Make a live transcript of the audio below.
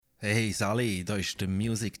Hey Sally, da ist der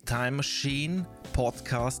Music Time Machine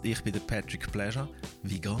Podcast. Ich bin der Patrick Pleasure.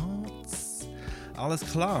 Wie geht's? Alles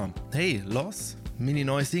klar. Hey, los! Meine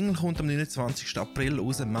neue Single kommt am 29. April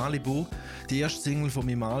raus, Malibu. Die erste Single von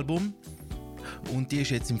meinem Album. Und die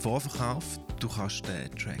ist jetzt im Vorverkauf. Du kannst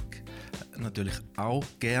den Track natürlich auch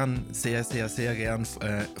sehr gern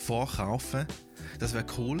vorkaufen. Das wäre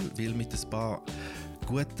cool, weil mit ein paar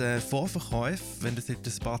guten Vorverkäufen, wenn das jetzt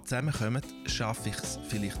ein paar zusammenkommen, schaffe ich es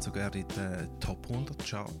vielleicht sogar in den Top 100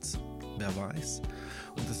 Charts. Wer weiß.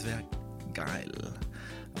 Und das wäre geil.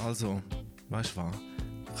 Also, weißt du was?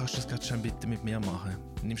 Kannst du das gerade schon bitte mit mir machen?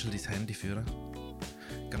 Nimmst du dein Handy führen?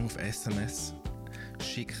 Geh auf SMS,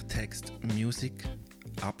 schick Text Music,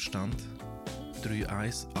 Abstand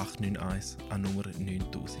 31891 an Nummer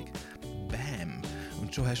 9000. Bam!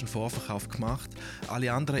 Und schon hast du einen Vorverkauf gemacht.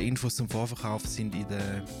 Alle anderen Infos zum Vorverkauf sind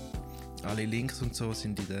alle Links und so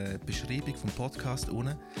sind in der Beschreibung vom Podcast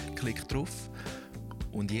unten. Klick drauf.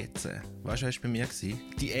 Und jetzt, weißt du, was war bei mir?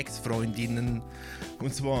 Die Ex-Freundinnen.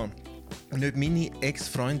 Und zwar nicht meine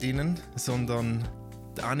Ex-Freundinnen, sondern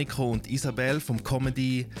Anniko und Isabel vom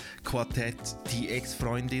Comedy-Quartett Die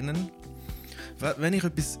Ex-Freundinnen. Wenn ich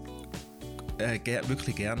etwas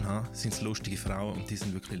wirklich gerne habe, sind es lustige Frauen und die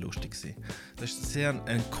sind wirklich lustig gewesen. Das war sehr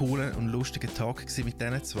ein cooler und lustiger Tag mit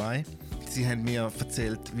diesen zwei. Sie haben mir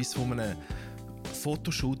erzählt, wie sie von einem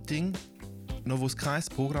Fotoshooting, noch wo es kein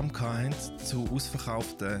Programm hatten, zu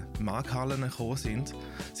ausverkauften Markthallen gekommen sind.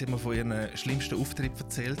 Sie haben mir von ihrem schlimmsten Auftritt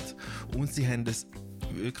erzählt und sie haben ein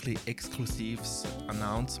wirklich exklusives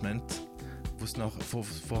Announcement, das sie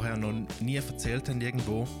vorher noch nie erzählt haben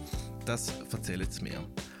irgendwo. Das erzählen sie mir.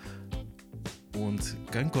 Und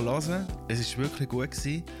geht hören, es war wirklich gut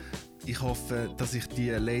gewesen. Ich hoffe, dass ich die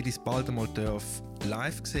Ladies bald einmal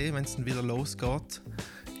live sehen, wenn es dann wieder losgeht.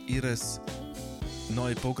 Ihr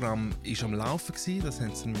neues Programm war am Laufen gewesen. Das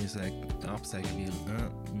haben sie müssen absagen,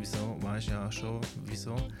 weil wieso, weisst ja schon,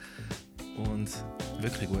 wieso. Und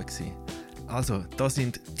wirklich gut gewesen. Also, das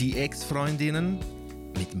sind die Ex-Freundinnen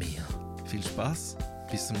mit mir. Viel Spaß,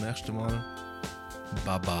 bis zum nächsten Mal.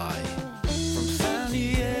 Bye bye. From San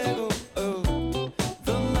Diego,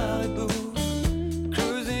 the Malibu,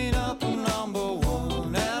 cruising up number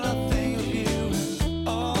one, and I think of you.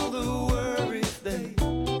 All the worries, they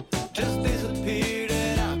just disappeared,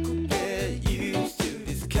 and I could get used to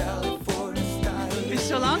this California style. Bist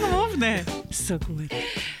du schon lange am Aufnehmen? So gut.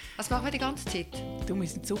 Was machen wir die ganze Zeit? Du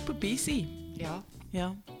musst super busy.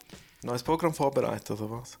 Ja. Neues Programm vorbereitet, oder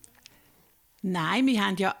was? Nein, wir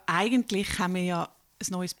haben ja ein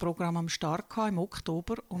neues Programm am Start gehabt, im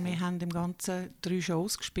Oktober, und wir haben im Ganzen 3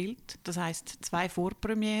 Shows gespielt. Das heisst, 2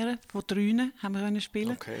 Vorpremieren von 3 haben wir können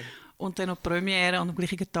spielen. Okay. Und dann noch die Premiere. Und am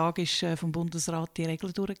gleichen Tag ist vom Bundesrat die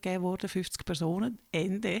Regel durchgegeben worden, 50 Personen,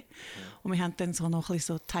 Ende. Ja. Und wir haben dann so noch ein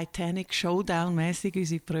bisschen so Titanic Showdown-mässig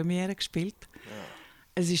unsere Premiere gespielt. Ja.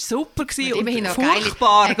 Es war super gewesen und immerhin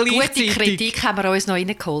furchtbar geile, gleichzeitig. Gute Kritik haben wir uns noch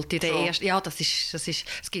reingeholt in der So. ersten. Ja, das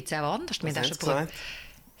gibt es auch anders. Was haben Sie gesagt?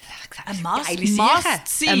 Ein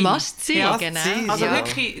Must sein, ja, genau. Also ja.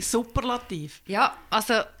 wirklich superlativ. Ja,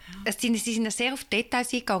 also sie sind ja sehr auf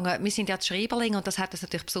Details eingegangen. Wir sind ja die Schreiberlinge und das hat uns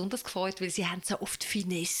natürlich besonders gefreut, weil sie haben so oft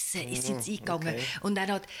Finesse eingegangen. Okay. Und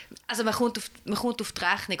dann halt, also man kommt auf die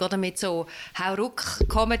Rechnung, oder, mit so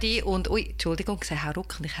Hauruck-Comedy und, Entschuldigung, ich sage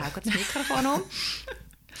Hauruck und ich hau gerade das Mikrofon um.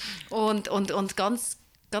 Und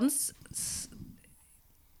ganz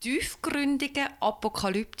tiefgründige,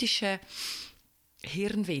 apokalyptische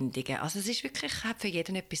Hirnwindungen. Also es ist wirklich, hat für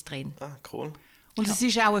jeden etwas drin. Ah, cool. Und es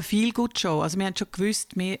ist auch eine Feel-Good-Show. Also wir haben schon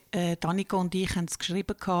gewusst, Danica und ich haben es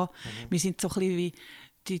geschrieben. Wir sind so ein bisschen wie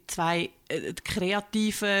die zwei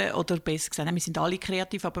Kreativen, oder besser gesagt, wir sind alle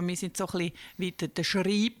kreativ, aber wir sind so ein bisschen wie der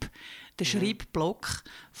Schreibblock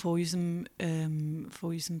von unserem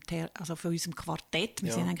Quartett.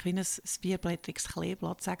 Wir sind eigentlich wie ein vierblättriges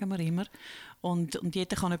Kleeblatt, sagen wir immer. Und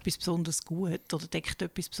jeder kann etwas besonders gut oder deckt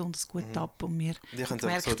etwas besonders gut ab. Und wir Die können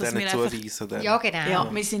gemerkt, so dass denen wir einfach, zuweisen. Ja, genau.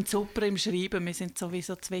 ja, wir sind super im Schreiben, wir sind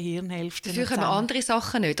sowieso 2 Hirnhälften. Dafür können wir andere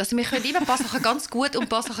Sachen nicht. Also wir können immer ein paar Sachen ganz gut und ein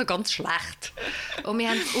paar Sachen ganz schlecht. Und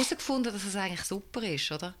wir haben herausgefunden, dass es eigentlich super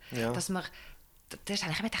ist, oder? Ja. Dass man, da hast du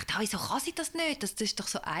eigentlich immer gedacht, wieso kann sie das nicht? Das ist doch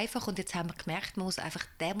so einfach. Und jetzt haben wir gemerkt,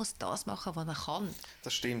 der muss das machen, was er kann.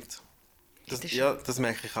 Das stimmt. Das ist Das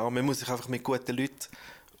merke ich auch. Man muss sich einfach mit guten Leuten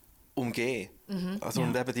umgehen. Also,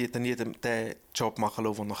 und eben dann jedem den Job machen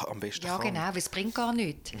lassen, den er am besten Ja, kann. genau, weil es bringt gar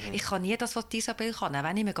nichts. Ich kann nie das, was Isabel kann, auch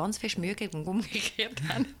wenn ich mir ganz viel Mühe gebe und umgekehrt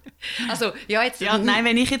habe. Also, ja, jetzt... Ja, nein,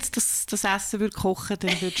 wenn ich jetzt das Essen würde kochen,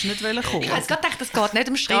 dann würdest du nicht kochen. Ich habe jetzt gerade gedacht, das geht nicht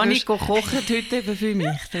um Gar Schreiben. nicht kochen heute eben für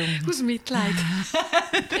mich. Darum. Aus Mitleid.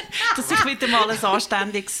 Dass ich wieder mal etwas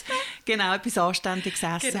Anständiges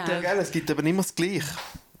essen Genau. darf. Gell, es gibt aber nicht mehr das Gleiche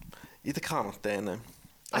in der Quarantäne.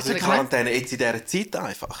 Also in der wir Quarantäne jetzt in dieser Zeit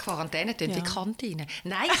einfach. Quarantäne tönt Ja. wie Kantine.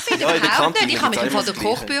 Nein, ich finde Ja, in der überhaupt Kantine nicht. Ich habe gibt's mit dem auch Fall immer durch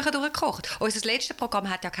das Gleiche. Kochbücher durchgekocht. Unser letztes Programm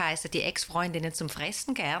hat ja geheißen, die Ex-Freundinnen zum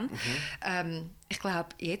Fressen gern. Ich glaube,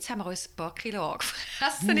 jetzt haben wir uns ein paar Kilo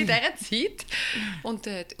angefressen in dieser Zeit und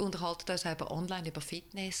unterhalten uns auch online über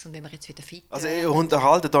Fitness und wenn wir jetzt wieder fit Also werden. ihr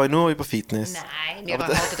unterhaltet euch nur über Fitness? Nein, wir Aber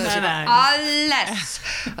unterhalten uns über Nein. alles.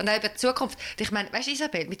 Und auch über die Zukunft. Ich meine, weißt du,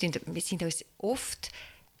 Isabel, wir sind uns oft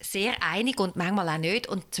sehr einig und manchmal auch nicht.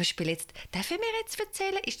 Und zum Beispiel jetzt, dürfen wir jetzt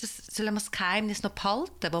erzählen, sollen wir das Geheimnis noch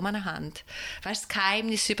behalten, das wir noch haben? Weißt du, das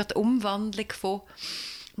Geheimnis über die Umwandlung von...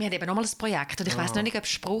 Wir haben eben nochmal ein Projekt und ich weiss noch nicht, ob es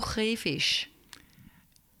spruchreif ist.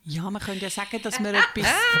 Ja, man könnte ja sagen, dass wir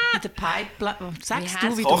etwas in der Pipeline... Sagst Wir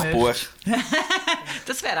du, wie du Kochbuch, möchtest.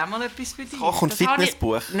 Das wäre auch mal etwas für dich. Koch- und Das habe ich-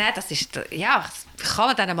 Fitnessbuch. Nein, das ist... Ja, das kann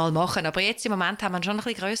man dann einmal machen. Aber jetzt im Moment haben wir schon ein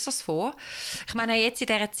bisschen Grösseres vor. Ich meine, jetzt in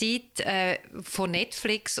dieser Zeit von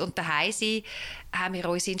Netflix und daheim sein, haben wir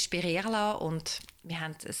uns inspirieren lassen und wir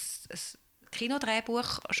haben ein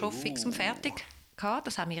Kinodrehbuch schon fix und fertig gehabt.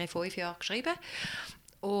 Das haben wir in 5 Jahren geschrieben.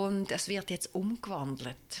 Und es wird jetzt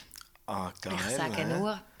umgewandelt. Ah, geil. Ich sage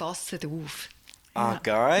nur, passet auf. Ah,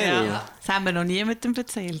 geil. Ja. Das haben wir noch niemandem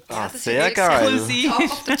erzählt. Ah, das sehr ist geil. exklusiv. Top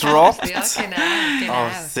of the Dropped. Ja, genau.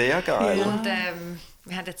 Ah, sehr geil. Und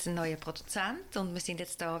wir haben jetzt einen neuen Produzenten und wir sind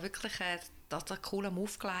jetzt da wirklich cool am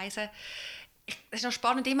Aufgleisen. Es ist noch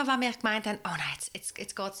spannend, immer wenn wir gemeint haben, oh nein, jetzt geht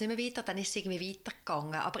es nicht mehr weiter, dann ist es irgendwie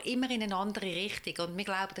weitergegangen. Aber immer in eine andere Richtung. Und wir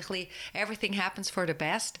glauben ein bisschen, everything happens for the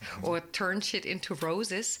best or turn shit into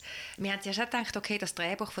roses. Wir haben ja schon gedacht, okay, das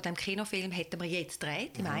Drehbuch von dem Kinofilm hätten wir jetzt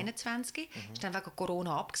gedreht, im 21. Ist dann wegen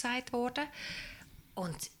Corona abgesagt worden.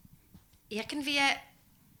 Und irgendwie...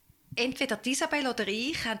 Entweder Isabel oder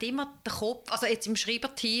ich haben immer den Kopf, also jetzt im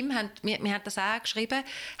Schreiberteam, wir haben das auch geschrieben,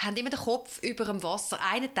 haben immer den Kopf über dem Wasser.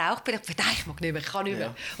 Einer taucht bei, ich mag nicht mehr, ich kann nicht mehr.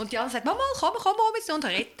 Ja. Und die andere sagt, Mama, komm mit und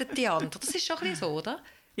rettet die andere. Das ist schon ein bisschen so, oder?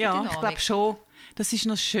 Die Ja, ich Dynamik. glaube schon. Das ist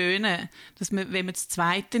noch das Schöne, dass man, wenn man das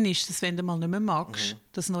Zweite ist, dass wenn du mal nicht mehr magst,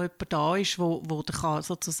 dass noch jemand da ist, wo du kann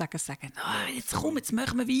sozusagen sagen kann, jetzt komm, jetzt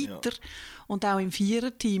machen wir weiter. Ja. Und auch im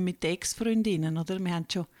Viererteam mit den Ex-Freundinnen, oder? Wir haben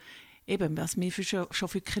schon, eben, was wir schon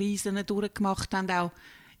für Krisen durchgemacht haben, auch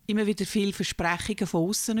immer wieder viele Versprechungen von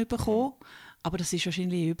außen bekommen. Aber das ist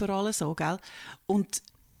wahrscheinlich überall so, gell? Und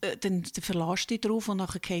dann verlässt du dich drauf und dann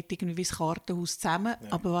geht irgendwie das Kartenhaus zusammen. Ja.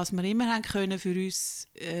 Aber was wir immer haben können für uns,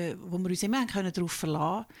 wo wir uns immer haben können darauf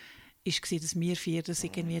verlassen, war, dass wir vier das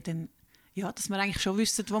irgendwie dann, ja, dass wir eigentlich schon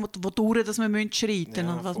wissen, wodurch dass wir schreiten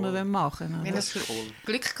und was wir machen wollen. Wir haben das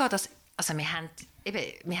Glück gehabt, dass wir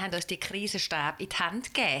haben uns die Krisenstäbe in die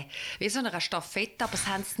Hand gegeben. Wie so eine Stafette, aber es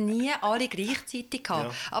haben es nie alle gleichzeitig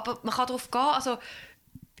gehabt. Ja. Aber man kann darauf gehen, also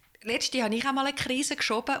letztes Jahr habe ich auch mal eine Krise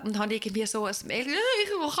geschoben und habe irgendwie so ein Mail,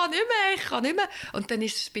 ich kann nicht mehr. Und dann bin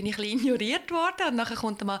ich ein bisschen ignoriert worden und dann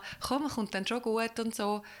kommt man, kommt dann schon gut und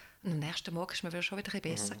so. Und am nächsten Morgen ist mir schon wieder ein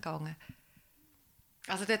bisschen besser gegangen.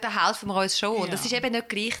 Also dort helfen wir uns schon. Und das ist eben nicht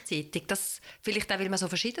gleichzeitig. Das, vielleicht auch, weil wir so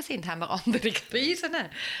verschieden sind, haben wir andere Krisen. Ja.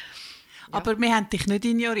 Aber wir haben dich nicht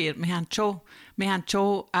ignoriert. Wir haben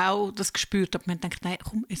schon auch das gespürt. Aber wir haben gedacht, nein,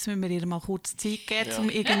 komm, jetzt müssen wir ihr mal kurz Zeit geben, um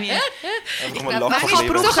irgendwie... Manchmal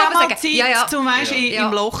brauchst du auch mal Zeit, um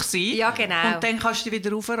im Loch zu sein. Ja, genau. Und dann kannst du dich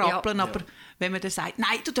wieder raufrappeln. Ja. Aber wenn man dann sagt,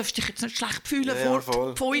 nein, du darfst dich jetzt nicht schlecht fühlen genau.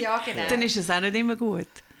 dann ist es auch nicht immer gut.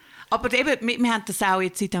 Aber eben, wir haben das auch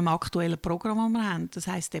jetzt in dem aktuellen Programm, das wir haben. Das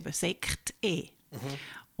heisst eben Sekt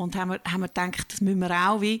Und haben wir gedacht, das müssen wir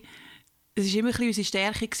auch wie... Es war immer ein bisschen unsere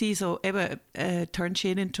Stärke, gewesen, so eben «Turn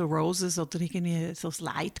shit into roses» oder irgendwie so das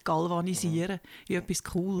Leid galvanisieren in etwas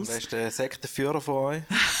Cooles. Wer ist der Sektenführer von euch?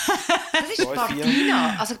 Das ist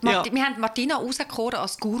Martina. Also wir haben Martina auserkoren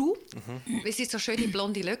als Guru, weil sie so schöne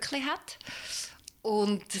blonde Löckchen hat.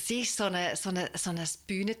 Und sie ist so ein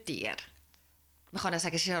Bühnentier. Man kann ja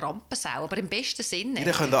sagen, sie ist eine Rampensau, aber im besten Sinne.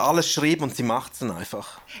 Ihr könnt alles schreiben und sie macht es dann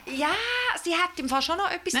einfach. Ja, sie hat im Fall schon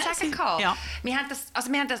noch etwas zu sagen gehabt. Ja. Wir haben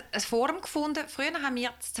ein Forum gefunden. Früher haben wir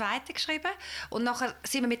das Zweite geschrieben und nachher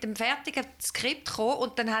sind wir mit dem fertigen Skript gekommen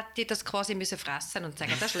und dann hat die das quasi müssen fressen und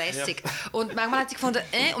sagen, das ist lässig. Ja. Und manchmal hat sie gefunden,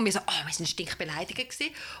 und wir so, wir sind stinkbeleidigt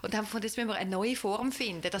gewesen und haben gefunden, jetzt müssen wir eine neue Form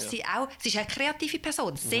finden, dass sie ist eine kreative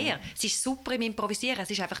Person, sehr. Sie ist super im Improvisieren,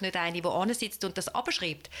 sie ist einfach nicht eine, die sitzt und das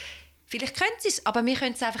abschreibt. Vielleicht können sie es, aber wir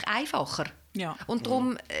können es einfach einfacher. Ja. Und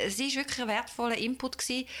darum, sie war wirklich ein wertvoller Input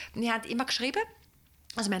gewesen. Wir haben immer geschrieben,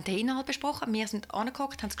 also wir haben den Inhalt besprochen, wir sind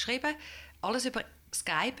angeguckt, haben es geschrieben, alles über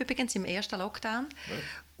Skype übrigens im ersten Lockdown. Ja.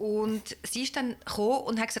 Und sie ist dann gekommen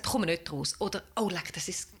und hat gesagt, komm nicht raus. Oder, oh leck, das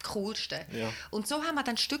ist das Coolste. Ja. Und so haben wir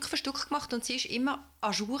dann Stück für Stück gemacht und sie war immer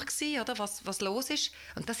à jour gewesen, oder, was los ist.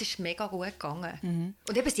 Und das ist mega gut gegangen. Mhm.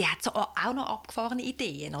 Und eben, sie hat so auch noch abgefahrene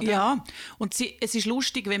Ideen, oder? Ja, und es ist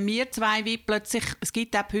lustig, wenn wir zwei wie plötzlich, es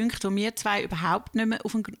gibt auch Punkte, wo wir zwei überhaupt nicht mehr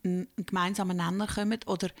auf einen gemeinsamen Nenner kommen.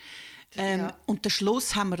 Oder, und den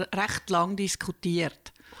Schluss haben wir recht lang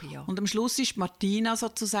diskutiert. Ja. Und am Schluss ist Martina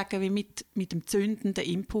sozusagen wie mit dem zündenden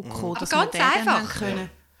Input gekommen, dass ganz wir den einfach. Können.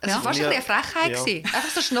 Also fast ein bisschen eine Frechheit gewesen. Einfach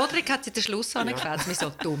so schnodrig hat sie den Schluss angefällt. Mir so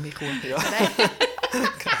dumme Kuh. Ja.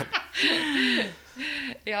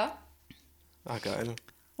 Ja. Ah, geil.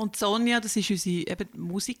 Und Sonja, das ist unsere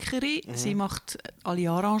Musikerin. Mhm. Sie macht alle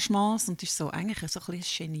Arrangements und ist so eigentlich so ein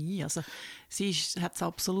bisschen ein Genie. Also, sie hat das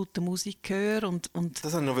absolute Musikgehör und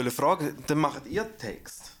das wollte ich noch fragen. Dann macht ihr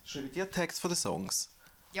Text? Schreibt ihr Text von den Songs?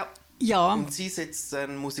 Ja. Und sie setzt es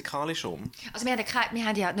dann musikalisch um? Also wir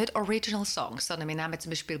haben ja nicht Original Songs, sondern wir nehmen zum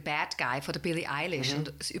Beispiel «Bad Guy» von der Billie Eilish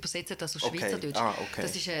und übersetzen das auf Schweizerdeutsch.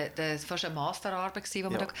 Okay. Das war fast eine Masterarbeit, die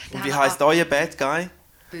wir da... Und wie heisst euer «Bad Guy»?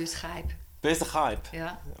 «Böskeib». «Böskeib»?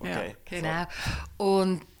 Ja. Okay. Genau.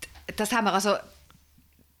 Und das haben wir also...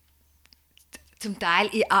 Zum Teil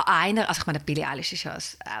an einer, also ich meine, Billie Eilish ist ja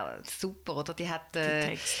auch super, oder?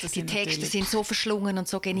 Die Texte sind so verschlungen und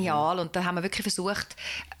so genial und da haben wir wirklich versucht,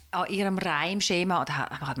 an ihrem Reimschema,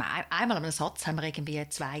 oder einmal an einem Satz haben wir irgendwie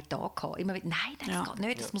 2 Tage gehabt. Immer wieder, nein, das geht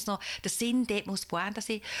nicht, das muss noch, der Sinn dort muss Pointe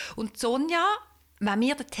sein. Und Sonja, wenn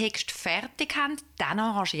wir den Text fertig haben, dann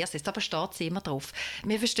arrangiert sie es. Aber steht sie immer drauf.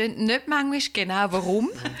 Wir verstehen nicht manchmal genau, warum.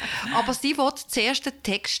 Aber sie will zuerst den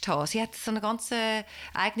Text haben. Sie hat so eine ganz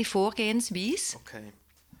eigene Vorgehensweise. Okay.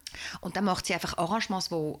 Und dann macht sie einfach Arrangements,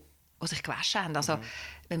 die sich gewaschen haben. Also,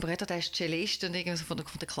 mein Bruder, der ist Cellist und irgendwie so von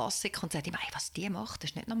der Klassik und sagt immer, was die macht,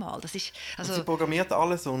 das ist nicht normal. Das ist, also, und sie programmiert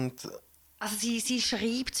alles und... Also sie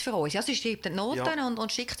schreibt es für uns. Ja, sie schreibt die Noten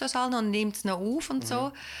und schickt das allen und nimmt es noch auf und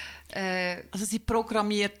so. Also sie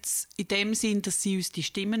programmiert es in dem Sinn, dass sie uns die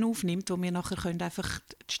Stimmen aufnimmt, wo wir nachher können einfach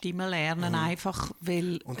die Stimmen lernen einfach,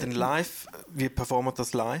 weil... Und dann live, wie performt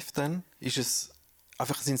das live dann? Ist es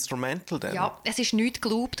einfach ein Instrumental dann? Ja, es ist nichts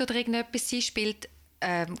gelobt oder irgendetwas. Sie spielt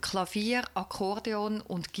Klavier, Akkordeon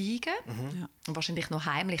und Geige. Ja. Und wahrscheinlich noch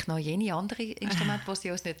heimlich noch jene andere Instrumente, die sie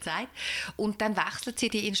uns nicht sagt. Und dann wechselt sie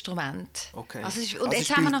die Instrumente. Okay. Also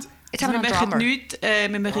jetzt haben wir noch einen Drummer.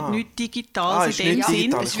 Wir machen nichts Digitales in dem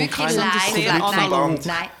Sinn. Es ist wirklich live.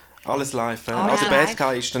 Nein. Alles live. Also Bad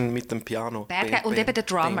Guy ist dann mit dem Piano. Bad Guy und eben der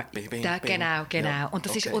Drummer. Genau. Ja. Und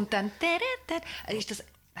das ist, und dann ist das...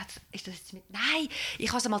 Ist das jetzt mit... Nein, ich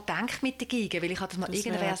habe es mal gedacht mit der Geige, weil ich das mal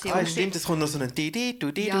irgendeine Version... Stimmt, es kommt noch so ein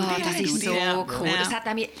Ja, das ist so cool. Ja. Das hat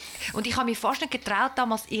nämlich, und ich habe mich fast nicht getraut,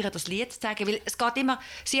 damals ihr das Lied zu sagen, weil es geht immer...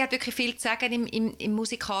 Sie hat wirklich viel zu sagen im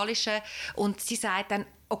Musikalischen und sie sagt dann,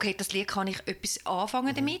 okay, das Lied kann ich etwas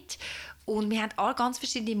anfangen damit. Und wir haben alle ganz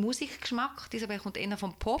verschiedene Musikgeschmack. Isabel kommt eher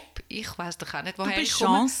vom Pop. Ich weiss doch auch nicht, woher ich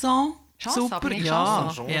komme. Chanson. Super, ja.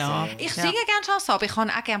 Ich singe gerne Chanson, aber ich kann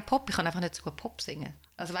auch gerne Pop. Ich kann einfach nicht so gut Pop singen.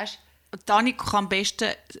 Also weißt, Annika kann am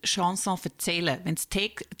besten Chanson erzählen. Wenn es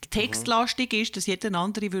textlastig ist, dass jeder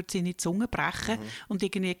andere würde sie in die Zunge brechen und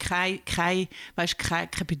irgendwie keine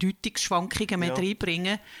Bedeutungsschwankungen mehr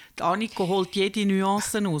reinbringen. Die Annika holt jede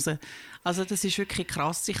Nuance raus. Also das ist wirklich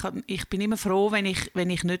krass. Ich bin immer froh, wenn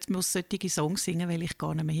ich nicht solche Songs singen muss, weil ich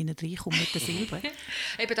gar nicht mehr hinten reinkomme mit den Silben.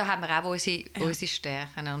 Eben, da haben wir auch unsere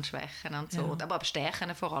Stärken und Schwächen und so. Ja. Aber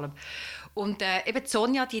Stärken vor allem. Und eben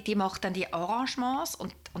Sonja, die macht dann die Arrangements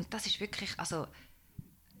und das ist wirklich, also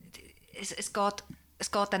es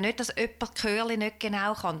geht dann nicht, dass jemand die Chörli nicht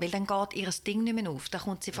genau kann, weil dann geht ihr Ding nicht mehr auf. Da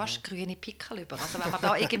kommt sie fast grüne Pickel über. Also wenn man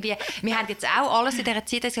da irgendwie, wir haben jetzt auch alles in dieser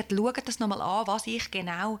Zeit gesagt, schaut das nochmal an, was ich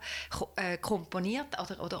genau komponiert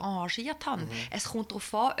oder arrangiert habe. Es kommt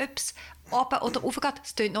darauf an, ob es runter oder rauf geht.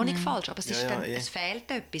 Es klingt noch nicht falsch, aber es fehlt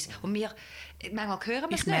etwas. Und manchmal hören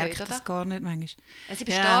wir es nicht, merke das gar nicht manchmal. Sie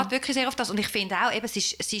besteht wirklich sehr auf das. Und ich finde auch, eben,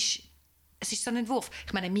 es ist so ein Entwurf.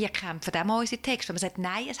 Ich meine, wir kämpfen auch mal unsere Texte. Wenn man sagt,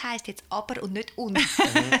 nein, es heisst jetzt aber und nicht und.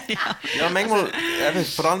 Ja, manchmal,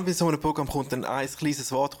 vor allem bei so einem Programm kommt dann ein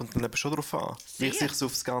kleines Wort kommt dann eben schon darauf an, wie sich so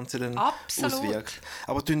auf das Ganze dann auswirkt.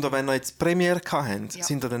 Aber wenn ihr jetzt Premiere hatten,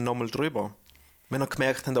 sind ihr dann nochmal drüber? Wenn ihr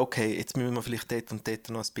gemerkt habt, okay, jetzt müssen wir vielleicht dort und dort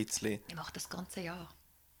noch ein bisschen... Ich mache das ganze Jahr.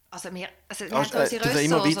 Also wir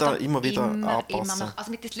haben immer wieder anpassen. Also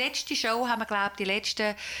mit der letzten Show haben wir, glaube ich, die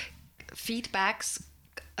letzten Feedbacks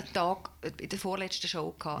einen Tag in der vorletzten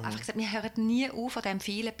Show gehabt. Einfach gesagt, wir hören nie auf an dem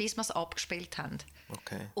Vielen, bis wir es abgespielt haben.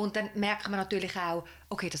 Okay. Und dann merkt man natürlich auch,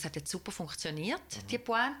 okay, das hat jetzt super funktioniert, die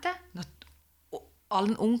Pointe.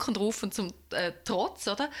 Allen Unken drauf und zum Trotz,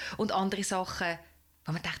 oder? Und andere Sachen,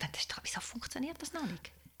 wo man denkt, wieso funktioniert das noch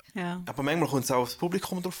nicht? Ja. Aber manchmal kommt es auch aufs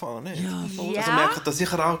Publikum drauf an, nicht? Ja, voll. Also Ja. merkt ihr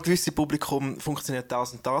sicher auch, gewisse Publikum funktioniert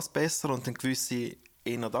das und das besser und dann gewisse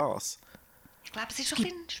eher das. Ich glaube, es ist schon ein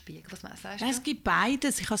bisschen ein Spiegel, was man sagt. Ja, es gibt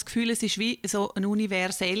beides. Ich habe das Gefühl, es ist wie so eine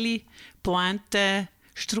universelle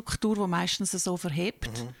Pointenstruktur, die meistens so verhebt.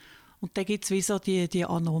 Und dann gibt es wie so die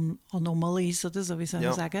Anomalies, oder so, wie soll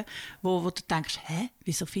man sagen, wo du denkst,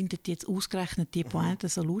 wieso findet die jetzt ausgerechnet die Pointe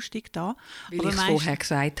so lustig da? Weil ich es vorher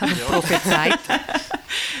gesagt habe und prophezeit.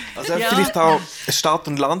 Also vielleicht auch ein Stadt-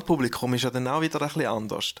 und Landpublikum ist ja dann auch wieder ein bisschen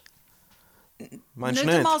anders. Meinst du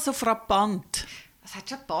Nicht nicht? einmal so frappant. Das hat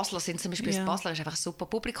schon Basler sind zum Beispiel. Ja. Das Basler ist einfach ein super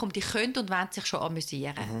Publikum. Die können und wollen sich schon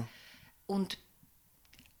amüsieren. Und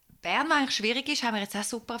Bern, was eigentlich schwierig ist, haben wir jetzt auch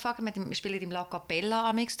super erfahren. Wir spielen im La Capella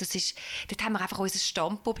amix. Dort haben wir einfach unser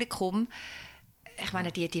Stammpublikum. Ich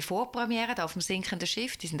meine, die Vorpremiere da auf dem sinkenden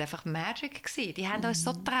Schiff, die sind einfach Magic gewesen. Die haben uns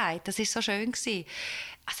so getragen. Das ist so schön gewesen.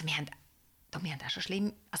 Also wir haben auch schon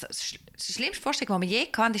schlimm. Also die schlimmste Vorstellung, die wir je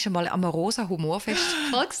hatten, war einmal am Rosa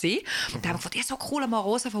Humorfestival gewesen. Und da haben wir gedacht, so cool am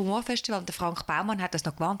Rosa Humorfestival. Und der Frank Baumann hat uns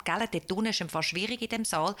noch gewarnt, gell, dort unten ist es fast schwierig in dem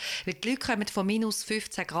Saal, weil die Leute kommen von minus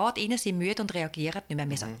 15 Grad rein, sind müde und reagieren nicht mehr.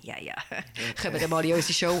 Wir sagen, kommen dann mal in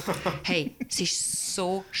unsere Show. Hey, es war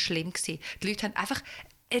so schlimm gewesen. Die Leute haben einfach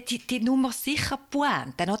die Nummer sicher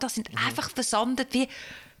Pointe, oder? Sind einfach versandet wie.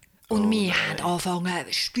 Und wir haben angefangen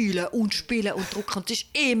zu spielen und drucken. Und es ist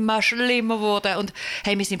immer schlimmer geworden. Und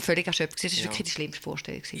hey, wir sind völlig erschöpft. Das war wirklich die schlimmste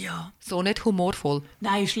Vorstellung. Ja. So nicht humorvoll.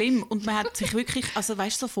 Nein, schlimm. Und man hat sich wirklich, also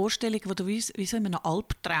weißt du, so Vorstellungen, wo du wie so in einem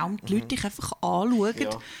Albtraum die Leute dich einfach anschauen.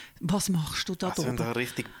 Ja. Was machst du da Also wenn oben? der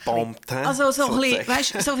richtig bombt. Also so ein bisschen,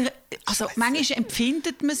 weißt, also manchmal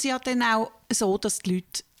empfindet man es ja dann auch so, dass die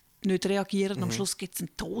Leute nicht reagieren. Am Schluss gibt es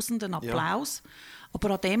einen tosenden Applaus. Ja.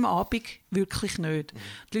 Aber an diesem Abend wirklich nicht.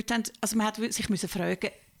 Die Leute haben, also man hat sich müssen fragen,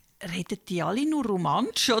 reden die alle nur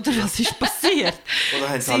romantisch oder was ist passiert? Oder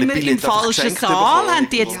haben sie Sind alle wir im Billette einfach falschen geschenkt Saal? bekommen? Haben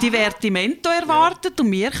die jetzt Divertimento erwartet und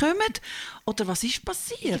wir kommen? Oder was ist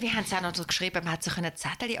passiert? Wir haben es auch noch so geschrieben, man hat so einen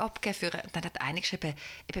Zettel abgeben können. Und dann hat einer geschrieben,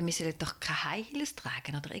 eben, wir sollen doch keine High Heels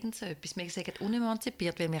tragen oder irgend so etwas. Wir sagen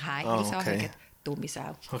unemanzipiert, weil wir High Heels anlegen. Dumme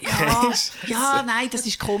Sau. Okay. Ja, nein, das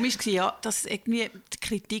war komisch. Ja, das irgendwie, die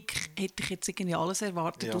Kritik hätte ich jetzt irgendwie alles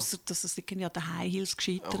erwartet, ausser dass es irgendwie an den High Heels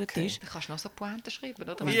gescheitert ist. Da kannst du noch so Pointen schreiben,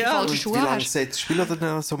 oder? Wenn Ja. du falsche Und Schuhe wie lange hast. spielt ihr denn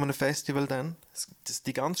an so einem Festival dann? Das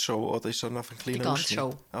die ganze Show oder ist das noch ein kleiner Die ganze Ausschnitt?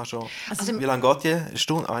 Show. Ah, schon. Also- Wie lange geht die? Eine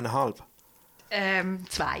Stunde? 1,5?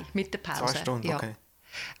 2, mit der Pause. 2 Stunden, ja. okay.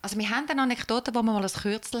 Also wir haben eine Anekdote, wo wir mal ein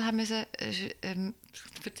Kürzel haben müssen.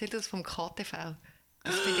 Erzählt das vom KTV.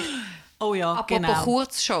 Das finde ich... Oh ja, Apropos genau.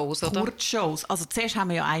 Kurzshows, oder? Kurzshows. Also zuerst haben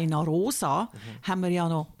wir ja eine nach Rosa, haben wir ja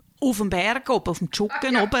noch auf dem Berg oben, auf dem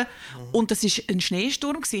Tschucken oben. Und das war ein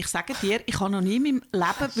Schneesturm gewesen. Ich sage dir, ich habe noch nie in meinem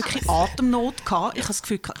Leben wirklich Atemnot gehabt. Ich habe das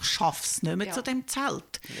Gefühl, ich schaffe es nicht mehr zu dem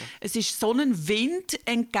Zelt. Es ist so ein Wind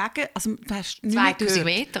entgegen, also du hast nicht mehr 2000 gehört.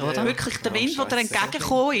 Meter, oder? Wirklich, der Wind, der dir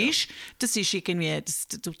entgegengekommen ist, das ist irgendwie,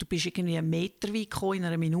 du bist irgendwie 1 Meter weit gekommen in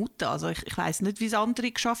einer Minute. Also ich weiss nicht, wie es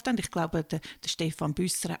andere geschafft haben. Ich glaube, der Stefan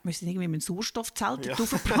Büsser musste irgendwie mit einem Sauerstoffzelt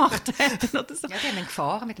draufgebracht werden oder so. Ja, die haben ihn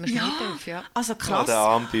gefahren mit einem Schneetöpf, ja. Also Ja, krass. der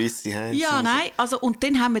arme Büssi. hey, Ja, so- nein, also und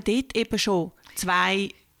dann haben wir dort eben schon 2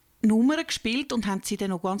 Nummern gespielt und haben sie dann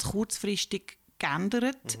noch ganz kurzfristig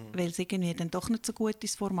geändert, weil es irgendwie dann doch nicht so gut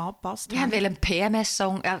ins Format passt. Wir haben einen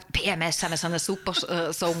PMS-Song, PMS haben wir so einen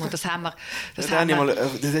super Song und das haben wir... Das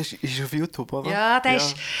ist auf YouTube, oder? Ja, der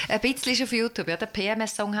ist ein bisschen auf YouTube. Ja, den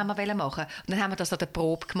PMS-Song haben wir machen. Und dann haben wir das an der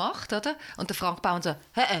Probe gemacht, oder? Und der Frank Bauern so,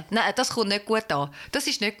 nein, das kommt nicht gut an. Das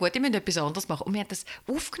ist nicht gut, ich muss etwas anderes machen. Und wir haben das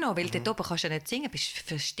aufgenommen, weil dort oben kannst du ja nicht singen, bist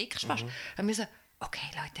verstickst fast. Und wir so, okay,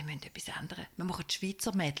 Leute, wir müssen etwas ändern. Wir machen die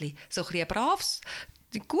Schweizer Mädchen, so ein bisschen braves,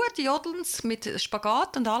 gute Jodelns mit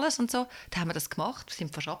Spagat und alles und so. Dann haben wir das gemacht, wir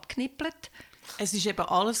sind fast abgeknippelt. Es ist eben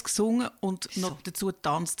alles gesungen und noch dazu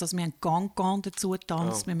getanzt. Also wir haben Gang dazu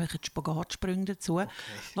getanzt, wir machen Spagatsprünge dazu.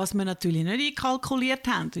 Was wir natürlich nicht einkalkuliert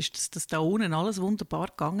haben, ist, dass das da unten alles wunderbar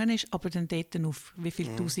gegangen ist, aber dann dort auf wie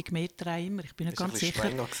viele 1000 Meter auch immer, ich bin nicht Das war ganz ein bisschen sicher.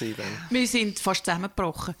 strenger gewesen dann. Wir sind fast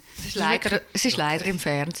zusammengebrochen. Es ist leider im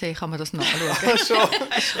Fernsehen, kann man das nachschauen.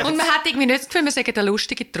 Und man hat irgendwie nicht das Gefühl, wir sind eine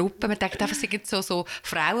lustige Truppe. Man denkt einfach, es sind so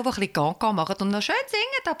Frauen, die ein bisschen Gang machen und noch schön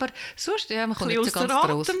singen, aber sonst, ja, man kommt Ein nicht so bisschen ganz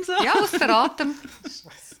aus draus. der Atem so. Ja, aus der Atem.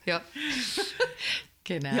 Ja.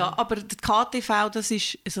 Genau. Ja, aber die KTV, das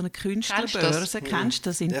ist so eine Künstlerbörse. Kennst du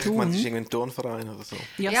das in Ja, ich Thun? meine, das ist irgendwie ein Turnverein oder so.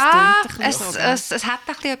 Ja, es tönt ein bisschen so, gell? es hat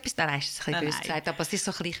ein bisschen etwas, nein, ist es ein bisschen böse Nein. gesagt, aber es ist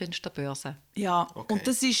so ein bisschen Künstlerbörse. Ja, Okay. und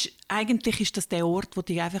das ist, eigentlich ist das der Ort, wo du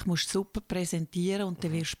dich einfach super präsentieren musst und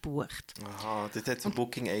dann wirst du gebucht. Aha, dort hat es so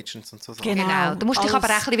Booking Agents und so Sachen. Genau. Du musst dich aber auch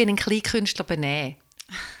Alles- ein bisschen wie ein Kleinkünstler benehmen.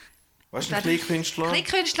 Weißt du, ein Kleinkünstler?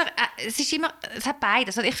 Kleinkünstler, es hat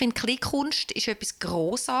beides. Also ich finde, Kleinkunst ist etwas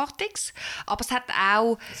Grossartiges, aber es hat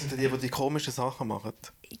auch, Das sind ja die komischen Sachen machen.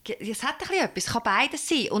 es hat ein bisschen etwas, es kann beides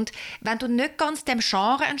sein. Und wenn du nicht ganz dem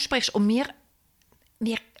Genre entsprichst und wir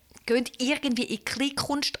gehen irgendwie in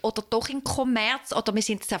Kleinkunst oder doch in Kommerz oder wir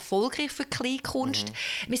sind sehr erfolgreich für Kleinkunst.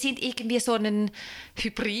 Wir sind irgendwie so ein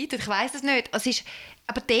Hybrid, ich weiß es nicht.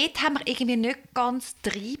 Aber dort haben wir irgendwie nicht ganz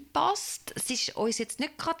reingepasst. Es ist uns jetzt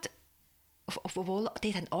nicht gerade... Obwohl, dort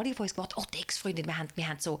haben alle von uns gedacht, oh, die Ex-Freundin, wir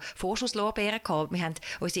haben so Vorschusslorbeeren gehabt.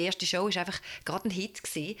 Unsere erste Show war einfach gerade ein Hit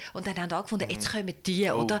gewesen. Und dann haben wir angefunden, jetzt kommen die,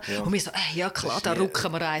 oder? ja. Und wir so, ja klar, da ist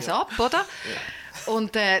rucken wir eins ab, oder?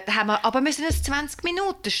 Und da haben wir, aber wir müssen ein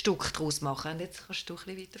 20-Minuten-Stück daraus machen. Und jetzt kannst du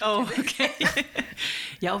ein bisschen weiter Oh, okay.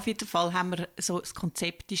 Ja, auf jeden Fall haben wir so, das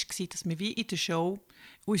Konzept war, dass wir wie in der Show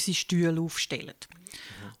unsere Stühle aufstellen.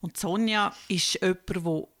 Und Sonja ist jemand,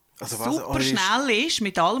 der Also was, super eure- schnell ist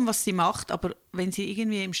mit allem, was sie macht, aber wenn sie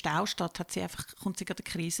irgendwie im Stau steht, kommt sie gerade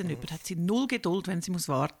eine Krise über. Hat sie null Geduld, wenn sie muss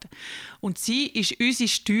warten. Und sie ist unsere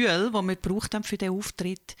Stühle, die wir gebraucht haben für den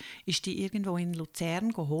Auftritt, ist die irgendwo in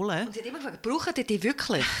Luzern geholt. Und sie hat immer gefragt, brauchen die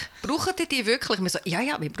wirklich? Brauchen die wirklich? Und wir so,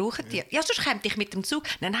 ja, wir brauchen die. Ja, sonst kommt ich mit dem Zug.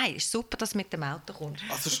 Nein, ist super, dass du mit dem Auto kommst.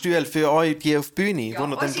 Also Stühle für euch, die auf die Bühne, wo ihr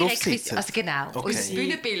dann unsere drauf sitzt? Also genau, Okay. unser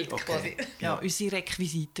Bühnenbild Okay. quasi. Ja, unsere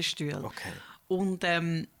Requisitenstühle. Okay. Und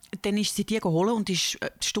dann ist sie die geholt und ist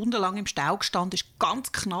stundenlang im Stau gestanden, ist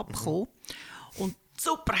ganz knapp gekommen und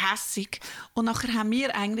super hässig. Und nachher haben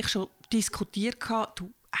wir eigentlich schon diskutiert,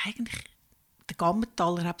 du, eigentlich, der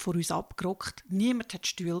Gammentaler hat vor uns abgerockt, niemand hat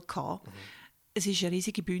Stühle gehabt. Es war eine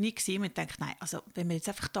riesige Bühne gewesen. Wir dachten, nein, also, wenn wir jetzt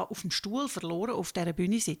einfach da auf dem Stuhl verloren auf dieser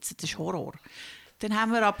Bühne sitzen, das ist Horror. Dann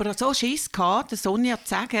haben wir aber so Schiss gehabt, der Sonja zu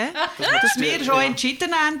sagen, dass wir schon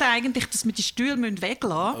entschieden haben, eigentlich, dass wir die Stühle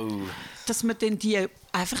weglassen müssen. Dass wir dann die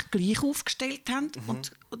einfach gleich aufgestellt haben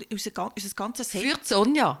und unser ganzes Set. Für die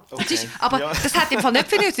Sonja. Okay. Das ist, aber Ja. das hat im Fall nicht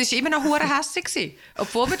für uns. Es war immer noch hure hässig gewesen,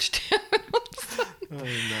 obwohl wir die Stühle Oh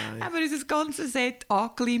nein. haben wir unser ganzes Set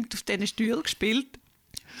angeleimt auf diesen Stühlen gespielt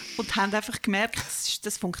und haben einfach gemerkt,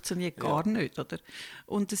 das funktioniert gar nicht, oder?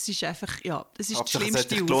 Und es ist einfach, ja, das ist Hauptsache, der es hat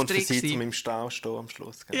sich schlimmste gelohnt für Auftritt sie, gewesen. um im Stau zu stehen am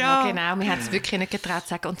Schluss. gell? Ja. Genau, wir haben es wirklich nicht getraut zu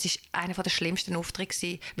sagen. Und es war einer der schlimmsten Auftritte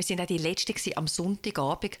gewesen. Wir waren auch die Letzte gewesen, am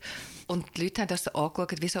Sonntagabend. Und die Leute haben das so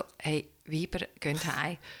angeschaut, wie so, hey, Weiber, geht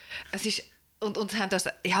heim. Es ist, und haben das,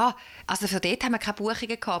 ja, also für dort haben wir keine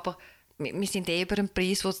Buchungen gehabt, aber wir sind über einen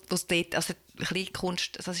Preis, wo es dort, also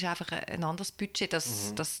Kleinkunst, das ist einfach ein anderes Budget,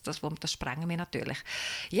 das sprengen wir natürlich.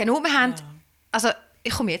 Ja, nur wir haben, also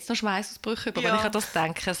ich komme jetzt noch Schweißausbrüche über, wenn ich an das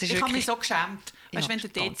denke. Es ist Ich habe wirklich, mich so geschämt. Ja, Weißt, wenn du das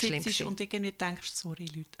ist dort ganz schlimm sitzt gewesen. und irgendwie denkst, sorry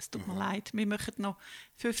Leute, es tut mir leid, wir machen noch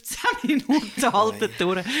 15 Minuten halten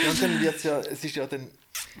durch. Ja, und dann wird's ja, es ist ja dann,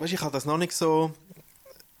 weißt, ich habe das noch nicht so.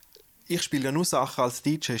 Ich spiele ja nur Sachen als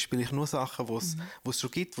DJ, spiele ich nur Sachen, die es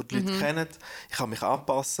schon gibt, die die Leute kennen. Ich kann mich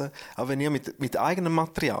anpassen. Aber wenn ihr mit eigenem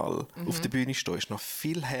Material auf der Bühne steht, ist es noch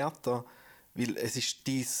viel härter, weil es ist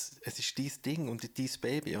dein Ding und dein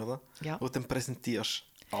Baby, oder? Ja. Wo du dann präsentierst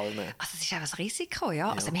allen. Also es ist auch ein Risiko,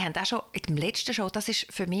 ja. Also wir haben auch schon in dem letzten Show, das ist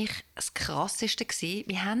für mich das Krasseste gewesen.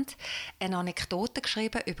 Wir haben eine Anekdote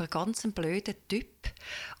geschrieben über ganz einen blöden Typ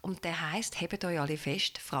und der heisst, hebt euch alle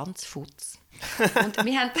fest, Franz Futz. Und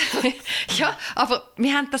wir haben, ja, aber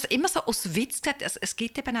wir haben das immer so aus Witz gesagt. Es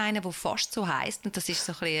gibt eben einen, der fast so heisst und das ist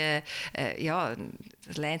so ein bisschen, ja,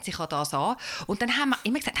 das lehnt sich an das an. Und dann haben wir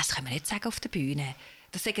immer gesagt, das können wir nicht sagen auf der Bühne.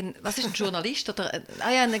 Das ist was ist ein Journalist oder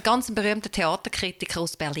ein ganz berühmter Theaterkritiker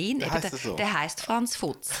aus Berlin, Der heisst so. der heisst Franz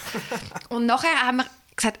Futz. Und nachher haben wir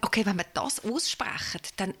gesagt, okay, wenn wir das aussprechen,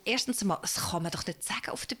 dann erstens mal, das kann man doch nicht sagen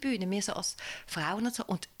auf der Bühne, wir so als Frauen und so.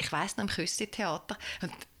 Und ich weiss noch im Küssi-Theater,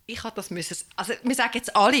 und ich habe das müssen, also wir sagen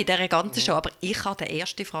jetzt alle in dieser ganzen Show, aber ich habe den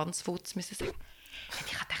ersten Franz Futz müssen sagen. Und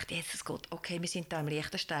ich habe gedacht, Jesus Gott, okay, wir sind da im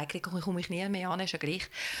Lichtensteig, ich komme mich nie mehr an, ist ja gleich.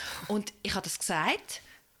 Und ich habe das gesagt.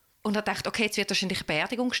 Und dann dachte okay, jetzt wird wahrscheinlich eine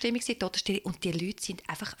Beerdigungsstimmung sein, Totenstille. Und die Leute sind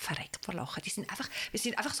einfach verreckt vor Lachen. Wir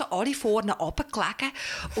sind einfach so alle vorne runtergelegen.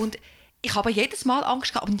 Und Ich habe jedes Mal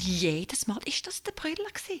Angst gehabt und jedes Mal ist das der Brüller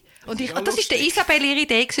gewesen. Und Ja, das ist der Isabel ihre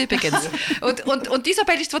Idee gewesen, übrigens. und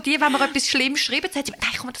Isabel ist so die, wenn man etwas Schlimmes schreibt, sagt sie,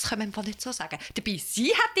 nein, komm, das können wir einfach nicht so sagen. Dabei,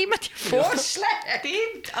 sie hat immer die Vorschläge.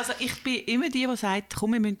 Stimmt. Also ich bin immer die sagt,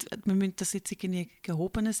 komm, wir müssen das jetzt irgendwie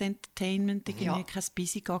gehobenes Entertainment, irgendwie kein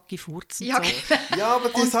Busy-Gaggi furzen. Ja, so. Ja, aber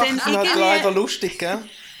die Und Sachen dann sind halt irgendwie- leider lustig, gell?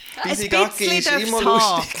 Busy Gaggi ist immer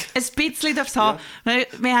lustig. Ein bisschen darf es haben.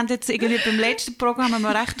 Wir haben jetzt irgendwie beim letzten Programm haben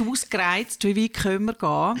wir recht ausgereizt, wie weit können wir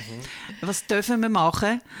gehen, was dürfen wir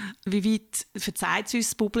machen, wie weit verzeiht es uns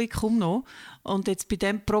das Publikum noch. Und jetzt bei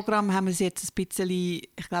diesem Programm haben wir es jetzt ein bisschen,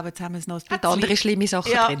 ich glaube, jetzt haben wir es noch ein bisschen... Hat andere schlimme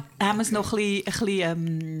Sachen drin. haben wir es noch ein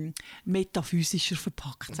bisschen metaphysischer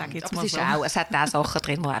verpackt, sage ich jetzt Aber mal es hat auch Sachen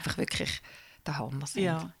drin, die einfach wirklich der Hammer sind.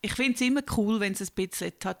 Ja, ich finde es immer cool, wenn es ein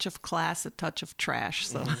bisschen ein Touch of Class, ein Touch of Trash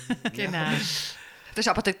so. Genau. Das ist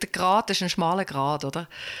aber der Grad, das ist ein schmaler Grad, oder?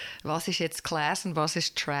 Was ist jetzt Class und was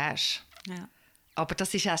ist Trash? Ja. Aber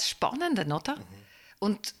das ist auch das Spannende, oder?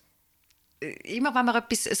 Und immer wenn wir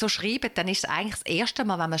etwas so schreiben, dann ist es eigentlich das erste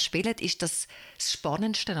Mal, wenn wir spielen, ist das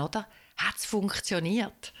Spannendste, oder? Hat es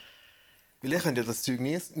funktioniert? Weil ihr könnt ja das Zeug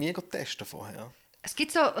nie testen vorher. Es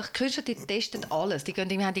gibt so Künstler, die testen alles. Die haben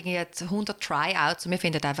irgendwie jetzt 100 Tryouts und wir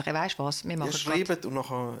finden einfach, weißt du was, wir Ihr machen schreibt und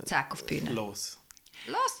nachher zack auf die Bühne. los.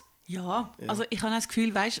 Los! Ja, also ich habe das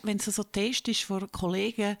Gefühl, weißt, wenn es so Test ist vor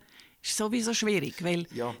Kollegen, ist es sowieso schwierig, weil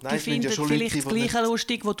Ja, nein, die es müssen finden ja schon vielleicht Leute, das die Gleiche nicht-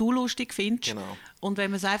 lustig, was du lustig findest. Genau. Und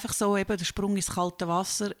wenn man es einfach so, eben der Sprung ins kalte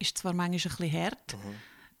Wasser, ist zwar manchmal ein bisschen hart,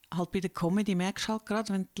 halt bei der Comedy merkst du halt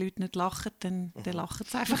gerade, wenn die Leute nicht lachen, dann lachen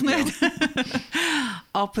sie einfach nicht.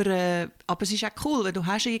 aber es ist auch cool, weil du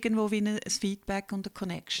hast irgendwo wie ein Feedback und eine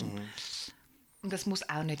Connection. Und das muss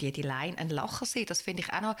auch nicht jede Line ein Lacher sein. Das finde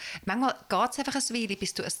ich auch noch. Manchmal geht es einfach ein Weile,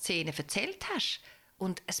 bis du eine Szene erzählt hast.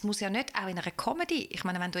 Und es muss ja nicht auch in einer Comedy. Ich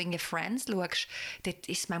meine, wenn du irgendwie Friends schaust, dort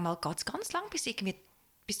ist es manchmal ganz lang, bis irgendwie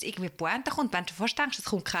die Pointe kommt. Wenn du fast denkst, es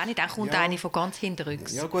kommt keine, dann kommt eine von ganz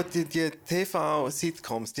hinterrücks. Ja gut, die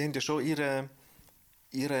TV-Sitcoms, die haben ja schon ihre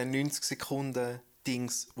 90 Sekunden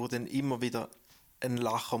Dings, wo dann immer wieder ein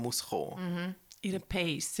Lacher muss kommen. Ihre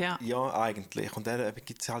Pace, ja. Ja, eigentlich. Und dann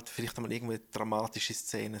gibt es halt vielleicht einmal irgendwie dramatische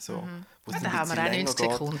Szenen, so, wo es Ja, ein da haben wir bisschen auch länger 90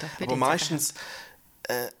 geht. Sekunden, würde ich Aber sagen. meistens...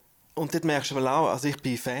 und dort merkst du mal auch, also ich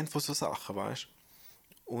bin Fan von so Sachen, weißt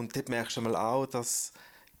du? Und dort merkst du mal auch, dass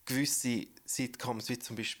gewisse Sitcoms, wie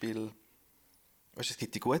zum Beispiel, weißt du, es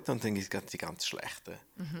gibt die guten und dann gibt es die ganz schlechten.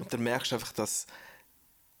 Und dann merkst du einfach, dass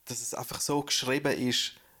es einfach so geschrieben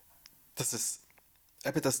ist, dass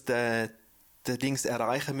die Dings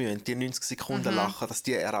erreichen müssen, die 90 Sekunden lachen, dass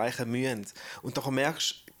die erreichen müssen. Und dann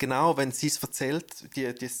merkst du genau, wenn sie es erzählt,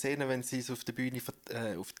 die Szene, wenn sie es auf der Bühne,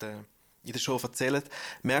 in der Show erzählen,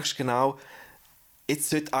 merkst du genau,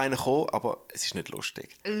 jetzt sollte einer kommen, aber es ist nicht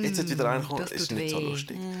lustig. Jetzt sollte wieder einer kommen, das es ist tut nicht so weh.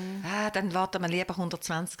 lustig. Dann warten wir lieber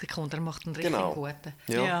 120 Sekunden, dann macht einen richtig Genau. guten.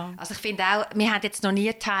 Ja. Also ich finde auch, wir haben jetzt noch nie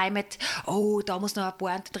getimet, oh, da muss noch eine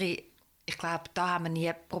Pointe drin. Ich glaube, da haben wir nie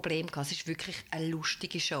ein Problem gehabt. Es ist wirklich eine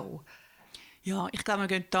lustige Show. Ja, ich glaube, wir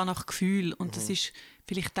gehen da nach Gefühl und das ist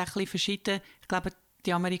vielleicht auch ein bisschen verschieden. Ich glaube,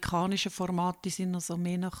 die amerikanischen Formate sind also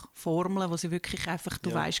mehr nach Formeln, wo sie wirklich einfach,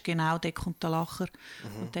 du weißt genau, der kommt der Lacher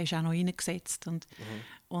und der ist auch noch reingesetzt. Und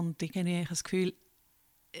irgendwie habe ich das Gefühl,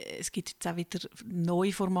 es gibt jetzt auch wieder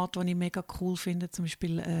neue Formate, die ich mega cool finde. Zum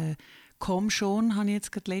Beispiel «Komm schon» habe ich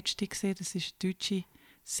jetzt gerade letzte gesehen. Das ist eine deutsche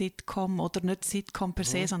Sitcom, oder nicht Sitcom per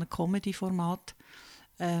se, sondern ein Comedy-Format.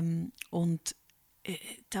 Und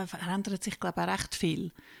da verändert sich, glaube ich, auch recht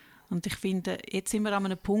viel. Und ich finde, jetzt sind wir an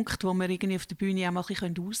einem Punkt, wo wir irgendwie auf der Bühne auch mal ein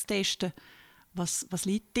bisschen austesten können, was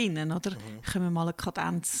liegt drinnen, oder? Können wir mal eine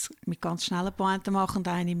Kadenz mit ganz schnellen Pointen machen und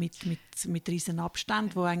eine mit riesen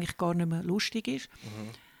Abständen, die eigentlich gar nicht mehr lustig ist.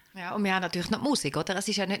 Ja, und wir haben natürlich noch die Musik, oder? Es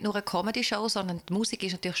ist ja nicht nur eine Comedy-Show, sondern die Musik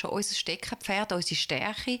ist natürlich schon unser Steckenpferd, unsere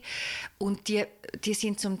Stärke. Und die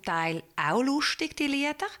sind zum Teil auch lustig, die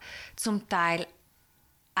Lieder, zum Teil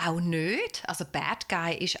auch nicht. Also «Bad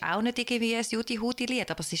Guy» ist auch nicht irgendwie ein Judy-Hudi-Lied,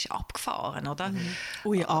 aber es ist abgefahren, oder?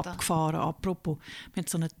 Ui, abgefahren, apropos. Wir haben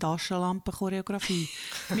so eine Taschenlampen-Choreografie.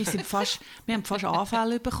 wir haben fast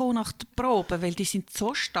Anfälle bekommen nach der Probe, weil die sind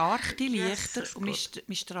so stark, die Lichter. Und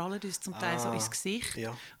wir strahlen uns zum Teil so ins Gesicht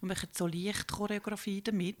ja. und machen so Lichtchoreografie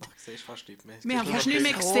damit. Ich sehe es fast nicht mehr. Wir haben fast nicht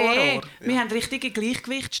mehr gesehen. Wir haben richtige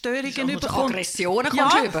Gleichgewichtsstörungen bekommen. Aggressionen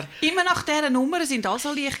kommst du über. Immer nach dieser Nummer sind alle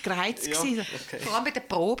so leicht gereizt Ja, gewesen. okay. Vor allem bei den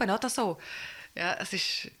Proben oder so. Ja, es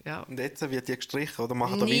ist... Ja. Und jetzt wird die gestrichen oder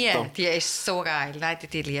machen da Nie, weiter? die ist so geil. Nein,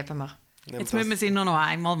 die lieben wir. Jetzt müssen wir sie nur noch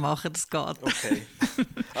einmal machen, das geht. Okay.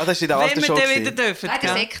 Das ist in der alten Wenn wir Show dann gewesen. wieder dürfen. Nein,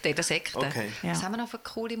 der gell? Sekte. Okay. Ja. Was haben wir noch für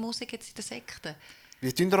coole Musik jetzt in der Sekte?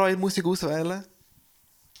 Wie tun ihr eure Musik auswählen?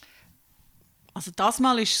 Also das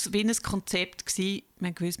Mal war es wie ein Konzept gewesen. Wir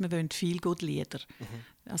haben gewusst, wir wollen viel gute Lieder.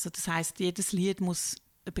 Also das heisst, jedes Lied muss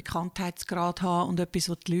einen Bekanntheitsgrad haben und etwas,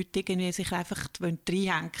 wo die Leute irgendwie sich einfach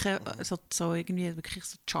reinhängen wollen. So irgendwie wirklich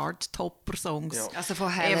so Chart-Topper-Songs. Ja. Also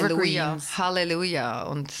von Halleluja, Evergreens. Halleluja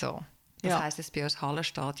und so. Das Ja. heisst jetzt bei uns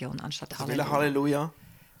Hallenstadion anstatt Welcher Halleluja. Halleluja?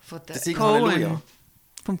 Von der Der Sing Cohen. Halleluja.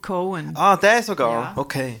 Vom Cohen. Ah, der sogar? Ja.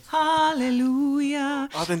 Okay. Halleluja.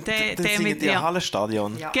 Dann Der singen mit- die ja.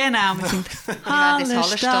 Hallenstadion. Ja. Genau, wir sind wollen ins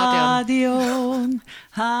Hallenstadion,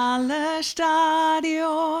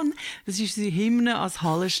 Hallenstadion. Das ist unsere Hymne als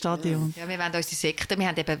Hallenstadion. Ja, wir wollen unsere Sekte, wir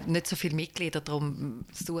haben eben nicht so viele Mitglieder, darum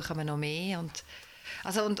suchen wir noch mehr. Und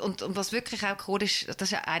was wirklich auch cool ist,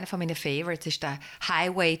 das ist einer von meinen Favorites, ist der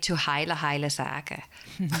Highway to Heile, Heile sagen.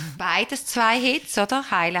 Beides 2 Hits, oder?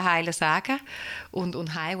 Heile, Heile sagen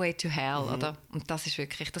und Highway to Hell, oder? Und das ist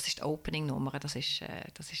wirklich, das ist die Opening-Nummer, das ist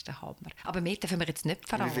der Hammer. Aber mehr dürfen wir jetzt nicht Wie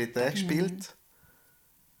verraten. wird der gespielt?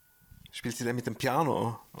 Spielt sie den mit dem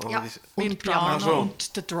Piano? Oder Ja. ist- Mit dem Und Piano schon.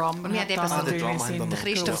 und der Drummer. Und wir hat haben eben da so- natürlich der Drummer seinen haben wir noch.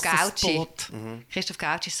 Christoph grosses Gauci. Spot. Christoph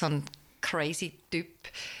Gauci ist so ein crazy Typ.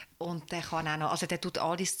 Und der kann auch noch, also der tut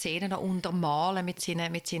all die Szenen noch untermalen mit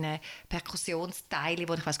seinen Perkussionsteilen,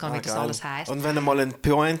 wo ich weiß gar nicht, wie das geil. alles heisst. Und wenn einmal eine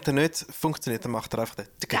Pointe nicht funktioniert, dann macht er einfach den...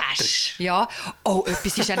 Dash. Ja. Oh,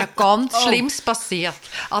 etwas ist auch noch ganz Schlimmes passiert.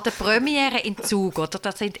 An der Premiere in Zug, oder?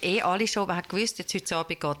 Da sind alle schon, wir haben gewusst, jetzt heute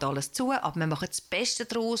Abend geht alles zu, aber wir machen das Beste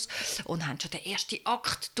daraus und haben schon den ersten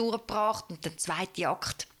Akt durchgebracht und den zweiten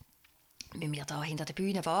Akt müssen wir da hinter der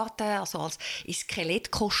Bühne warten, also als in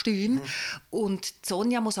Skelettkostüm. Und die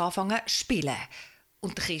Sonja muss anfangen zu spielen.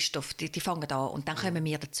 Und der Christoph, die fangen an und dann kommen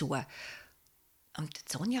wir dazu. Und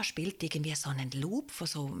die Sonja spielt irgendwie so einen Loop von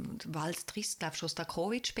so Walz Trist, glaube ich,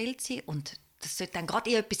 Shostakovich spielt sie. Und das sollte dann gerade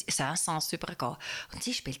in etwas Saint-Saëns übergehen. Und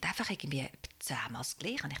sie spielt einfach irgendwie 10-mal das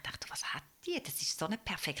Gleiche. Und ich dachte, was hat die? Das ist so eine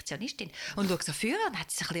Perfektionistin. Und schaue so vor, dann hat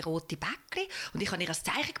sie ein bisschen rote Bäckchen. Und ich habe ihr ein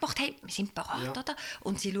Zeichen gemacht, hey, wir sind bereit, oder?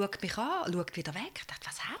 Und sie schaut mich an, schaut wieder weg. Ich dachte,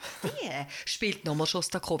 was hat die? Spielt nochmal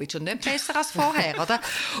Shostakovich und nicht besser als vorher, oder?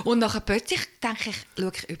 Und nachher plötzlich denke ich,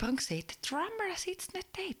 schaue ich über und sehe, der Drummer sitzt nicht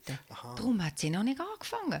dort. Darum hat sie noch nicht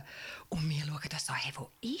angefangen. Und wir schauen das an, hey, wo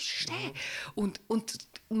ist der? Und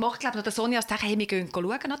macht, glaube ich, der Sonja das Zeichen, hey, wir gehen schauen,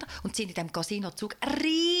 oder? Und sind in diesem Casino-Zug ein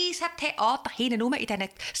riesen Theater hinten rum, in diesen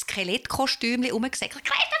Skelettkostümen rumgesäckelt.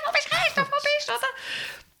 Christoph, wo bist du, oder?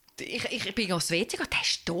 Ich bin aufs WC gegangen, der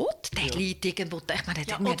ist tot, der liegt irgendwo. Ich meine,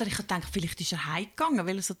 Ja, oder ich denke, vielleicht ist er heimgegangen,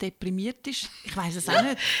 weil er so deprimiert ist. Ich weiß es auch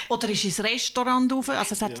nicht. Oder ist ins Restaurant rauf.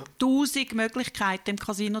 Also es hat 1000 Möglichkeiten im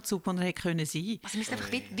Casino-Zug, wo er hätte sein können. Also wir sind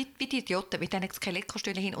einfach wie die Idioten mit diesen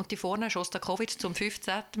Skelettkostümen hin und die vorne Shostakovich zum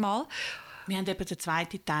 15. Mal. Wir haben eben den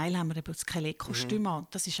zweiten Teil, haben wir eben das Skelettkostüm an.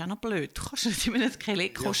 Das ist auch noch blöd. Du kannst nicht in einem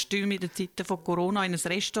Skelettkostüm in den Zeiten von Corona in ein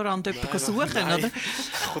Restaurant jemanden suchen, oder?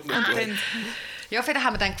 Und dann, Ja, auf jeden Fall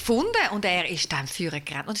haben wir dann gefunden und er ist dann führen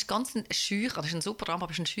gerannt. Und das ist ganz ein scheuer, das ist ein super Drama,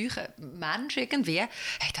 aber es ist ein scheuer Mensch irgendwie.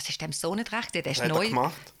 Hey, das ist dem so nicht recht. Der ist Was hat er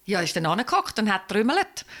gemacht? Ja, ist dann angehockt und hat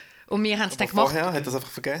trümmelt. Und wir haben es Aber dann gemacht. vorher hat er es einfach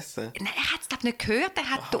vergessen. Nein, er hat es glaube nicht gehört, er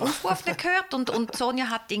hat den Aufruf nicht gehört und Sonja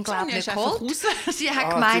hat ihn glaube Sonja nicht ist einfach geholt. raus. Sie hat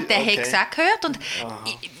gemeint, er hätte es auch gehört und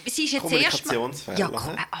sie ist jetzt erst mal... Kommunikationsfehler, Ja,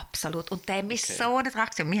 hä? absolut. Und dem ist so nicht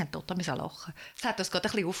recht. Wir haben total lachen. Das hat uns gerade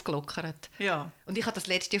ein bisschen aufgelockert. ja. Und ich habe das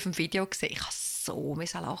letzte auf dem Video gesehen. Ich habe so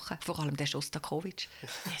lachen. Vor allem der Shostakovich.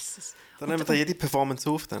 Jesus. Dann nehmen wir da jede Performance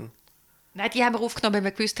auf. Dann. Nein, die haben wir aufgenommen, weil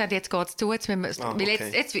wir gewusst haben, jetzt geht es zu. Jetzt müssen wir, weil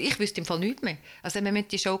okay. jetzt, ich wüsste im Fall nichts mehr. Also wir müssen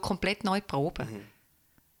die Show komplett neu proben.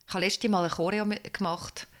 Ich habe letztes Mal ein Choreo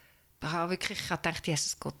gemacht. Ich habe wirklich gedacht,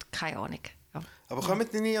 Jesus Gott, keine Ahnung. Ja. Aber kommen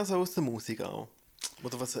die nie also aus der Musik auch?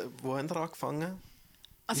 Oder wo haben ihr angefangen?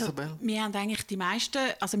 Also, Isabel? wir haben eigentlich die meisten,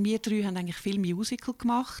 also wir drei haben eigentlich viel Musical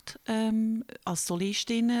gemacht, als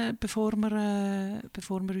Solistinnen, bevor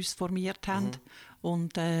wir uns formiert haben.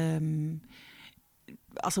 Und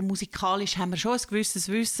also musikalisch haben wir schon ein gewisses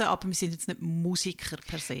Wissen, aber wir sind jetzt nicht Musiker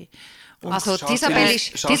per se. Und Also die Isabel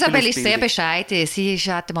ist sehr bescheiden. Sie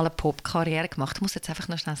hat mal eine Pop-Karriere gemacht. Ich muss jetzt einfach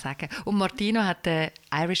noch schnell sagen. Und Martino hat eine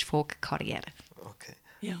Irish-Folk-Karriere. Okay.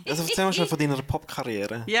 ja. Also erzähl mal schnell von deiner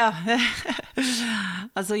Pop-Karriere. Ja,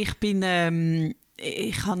 also ich habe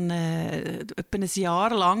etwa ein Jahr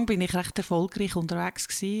lang bin ich recht erfolgreich unterwegs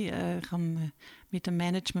gewesen. Ich habe mit dem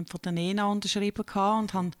Management von der Nena unterschrieben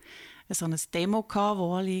und habe so ein Demo gehabt,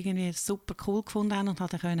 wo alle irgendwie super cool gefunden haben und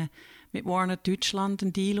konnte mit Warner Deutschland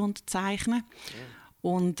einen Deal unterzeichnen.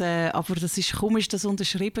 Und, aber das ist komisch, das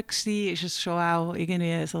unterschrieben war, ist es schon auch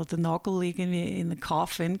irgendwie so der Nagel irgendwie in den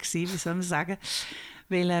Kaffee gewesen, wie soll man sagen.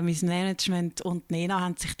 Weil mein Management und Nena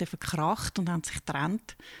haben sich dann verkracht und haben sich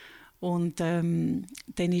getrennt. Und dann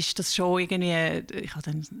ist das schon irgendwie, ich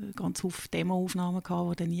hatte dann ganz viele Demoaufnahmen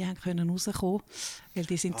gehabt, die dann nie rauskommen konnten, weil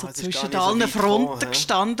die sind so das ist gar zwischen nicht so allen weit Fronten gekommen,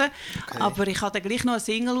 gestanden. Okay. Aber ich habe dann gleich noch eine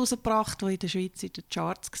Single rausgebracht, die in der Schweiz in den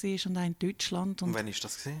Charts war und auch in Deutschland. Und wann war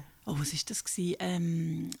das? Oh, was war das?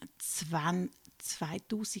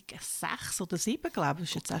 2006 oder 2007, glaube ich. Das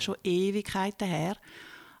ist jetzt auch schon Ewigkeiten her.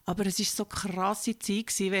 Aber es war so eine krasse Zeit,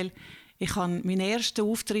 weil mein erster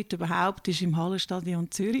Auftritt überhaupt war im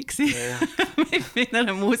Hallenstadion Zürich. Ja. Mit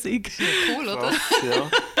meiner Musik. Cool, oder? Krass, ja.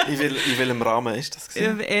 In welchem Rahmen ist das?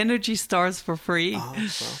 Energy Stars for Free. Ah,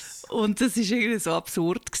 krass. Und das war irgendwie so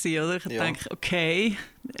absurd gewesen, oder? Ich Ja. dachte, okay,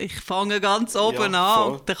 ich fange ganz oben Ja, an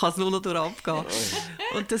voll. und dann kann es nur noch durchgehen.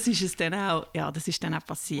 Und das ist dann auch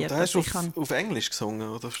passiert. Und hast du Also auf Englisch gesungen?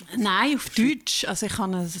 Oder? Nein, auf Deutsch. Also ich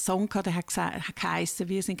hatte einen Song, der hat geheißen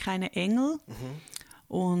 «Wir sind keine Engel».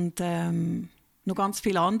 Und noch ganz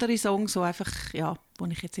viele andere Songs, so einfach, ja,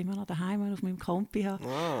 die ich jetzt immer noch daheim auf meinem Kompi habe.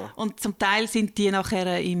 Ah. Und zum Teil sind die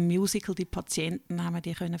nachher im Musical «Die Patienten» haben wir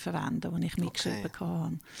die können verwenden, die ich mitgeschrieben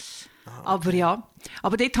habe. Aber ja,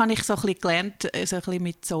 aber dort habe ich so ein bisschen gelernt, so ein bisschen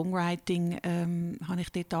mit Songwriting habe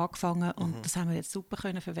ich dort angefangen und das haben wir jetzt super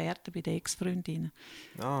können verwerten bei den Ex-Freundinnen.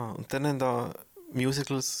 Ah, und dann haben da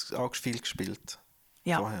Musicals auch viel gespielt?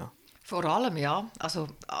 Ja. Vorher. Vor allem, ja. Also,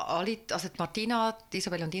 die Martina, die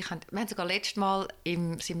Isabel und ich, wir haben sogar letztes Mal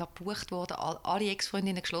sind wir gebucht worden, alle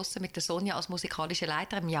Ex-Freundinnen geschlossen, mit der Sonja als musikalische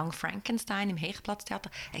Leiterin im Young Frankenstein im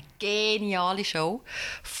Hechplatztheater. Eine geniale Show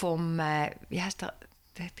vom, wie heißt der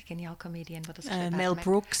geniale Comedian, der das geschrieben hat? Mel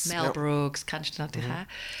Brooks. Mel Brooks, kennst du natürlich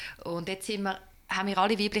auch. Und jetzt haben wir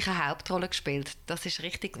alle weibliche Hauptrollen gespielt. Das ist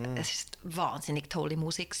richtig, es ist wahnsinnig tolle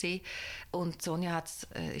Musik gewesen. Und Sonja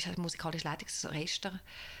ist musikalische Leitung des Orchester.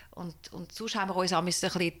 Und sonst haben wir uns ein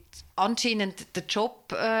bisschen anscheinend den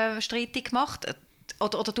Job streitig gemacht.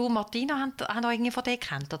 Oder du, Martina, habt auch irgendwie von dir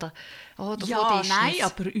gekannt? Oder Ja, nein,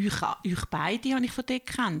 aber euch beide habe ich von dort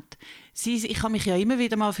gekannt. Ich habe mich ja immer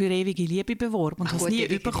wieder mal für ewige Liebe beworben und habe es nie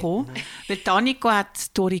bekommen. Weil Taniko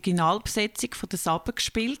hat die Originalbesetzung von der Sabbe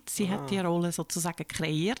gespielt. Sie hat die Rolle sozusagen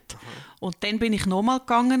kreiert. Und dann bin ich nochmal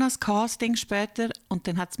gegangen als Casting später und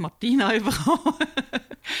dann hat es Martina bekommen.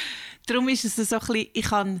 Darum ist es so ein bisschen, ich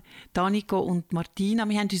habe Taniko und Martina,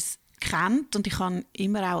 wir haben uns kennt und ich habe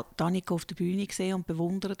immer auch Taniko auf der Bühne gesehen und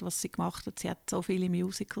bewundert, was sie gemacht hat. Sie hat so viele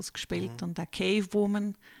Musicals gespielt und auch Cave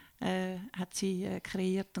Woman hat sie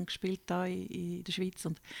kreiert und gespielt da in der Schweiz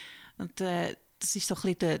und das ist so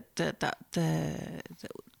ein bisschen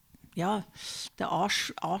der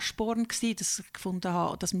Ansporn gewesen, dass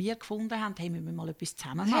wir gefunden haben, hey, wir müssen mal etwas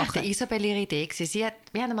zusammen Das war machen. Isabel ihre Idee. Wir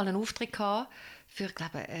hatten mal einen Auftritt gehabt für,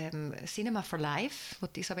 glaube Cinema for Life, wo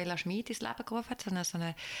die Isabella Schmid ins Leben gerufen hat. So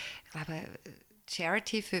eine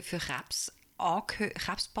Charity für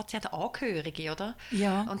Krebspatienten, Angehörige, oder?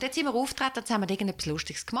 Ja. Und dort sind wir aufgetreten und haben wir irgendetwas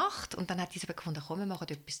Lustiges gemacht. Und dann hat Isabel gefunden, komm, wir machen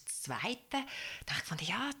etwas das Zweite. Dann dachte ich,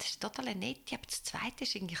 ja, das ist total nett, aber das Zweite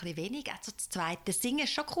ist irgendwie ein bisschen wenig. Also das Zweite Singen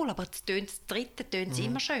ist schon cool, aber das Dritte tönt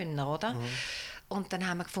immer schöner, oder? Und dann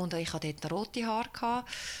haben wir gefunden, ich hatte dort rote Haare,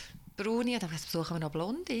 braune, und dann besuchen wir noch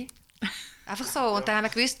blonde. Einfach so. Und dann haben wir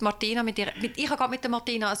gewusst, Martina ich habe gerade mit der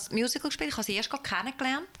Martina ein Musical gespielt, ich habe sie erst gerade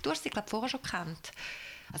kennengelernt. Du hast sie, glaube ich, vorher schon gekannt.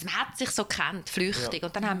 Also man hat sich so gekannt, flüchtig. Ja.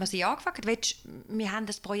 Und dann haben wir sie angefragt, wir haben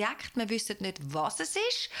das Projekt, wir wissen nicht, was es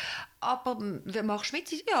ist, aber machst du mit?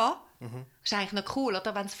 Ja. Das ist eigentlich noch cool,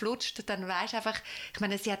 oder? Wenn es flutscht, dann weisst du einfach, ich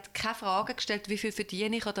meine, sie hat keine Frage gestellt, wie viel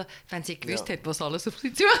verdiene ich, oder wenn sie gewusst hat, was alles auf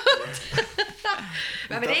sie zukommt.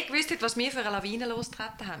 Wenn man nicht gewusst hat, was wir für eine Lawine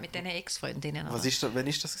losgetreten haben mit diesen Ex-Freundinnen. Wann war das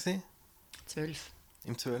gewesen? 12.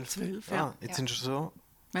 Im 12? 12, ja. Jetzt sind wir schon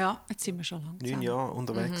Ja, jetzt sind wir schon langsam. 9 Jahre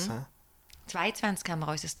unterwegs. 22 haben wir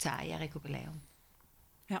unser 10-jähriges Jubiläum.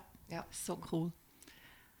 Ja, Ja. so cool.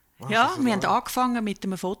 Ach, Ja, das ist wir haben wahr. angefangen mit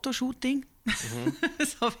einem Fotoshooting.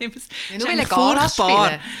 So wie nur es weil ist Gala furchtbar.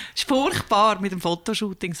 spielen. Es ist furchtbar mit dem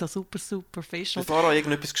Fotoshooting, so super professional. Bevor wir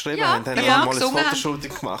irgendetwas geschrieben Ja, haben, haben wir ja, mal ein gesungen haben.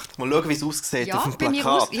 Fotoshooting gemacht. Mal schauen, wie es aussieht auf dem bei mir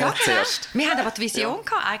Plakat. ja, Zuerst. wir hatten aber die Vision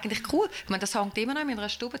gehabt, eigentlich cool. Ich meine, das hängt immer noch in meiner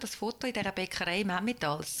Stube, das Foto in dieser Bäckerei im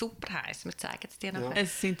Emmental. Super heiß, wir zeigen es dir nachher.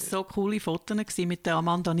 Es sind so coole Fotos gewesen mit der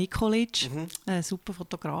Amanda Nikolic, eine super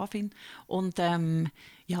Fotografin. Und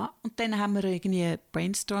ja, und dann haben wir irgendwie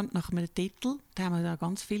brainstormt nach einem Titel. Da haben wir da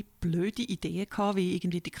ganz viele blöde Ideen gehabt, wie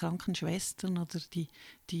irgendwie die Krankenschwestern oder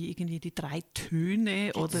irgendwie die 3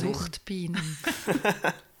 Töne. Oder Zuchtbienen.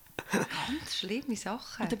 Ganz schlimme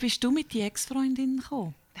Sachen. Und dann bist du mit die Ex-Freundin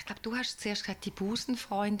gekommen. Ich glaube, du hast zuerst gesagt, die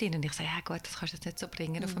Busenfreundin. Und ich sage, ja gut, das kannst du jetzt nicht so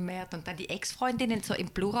bringen auf dem Markt. Und dann die Ex-Freundinnen so im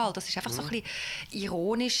Plural. Das ist einfach so ein bisschen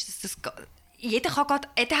ironisch. Jeder hat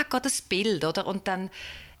gerade ein Bild, oder? Und dann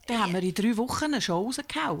Dann haben wir in 3 Wochen eine Show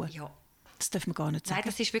rausgehauen. ja, Das darf man gar nicht sagen. Nein,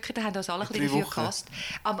 das ist wirklich, da haben uns alle ein 3 bisschen dafür Wochen. gehasst.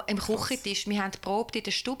 Aber im Küchentisch, wir haben geprobt in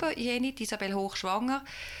der Stube, jene, die Isabel hochschwanger,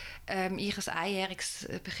 ich ein einjähriges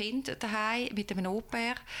Kind daheim mit einem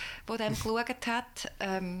Au-pair, der dem geschaut hat.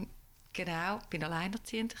 Genau, ich bin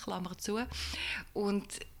alleinerziehend, Klammer zu. Und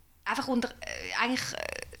einfach eigentlich...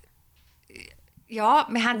 Ja,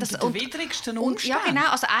 wir haben das... Unter den widrigsten und, Umständen. ja,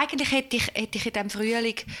 genau. Also eigentlich hätte ich in diesem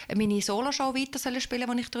Frühling meine Soloshow weiter spielen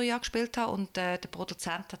sollen, die ich 3 Jahre gespielt habe. Und der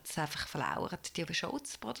Produzent hat es einfach verlauert, die Show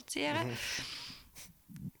zu produzieren.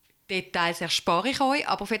 Details erspare ich euch.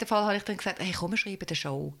 Aber auf jeden Fall habe ich dann gesagt, hey, komm, wir schreiben eine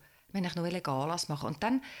Show. Wenn ich nur Galas mache. Und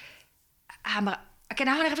dann haben wir...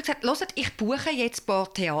 Genau, habe ich einfach gesagt, hört, ich buche jetzt ein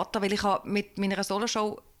paar Theater, weil ich habe mit meiner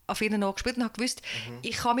Soloshow an vielen Orten gespielt und habe gewusst,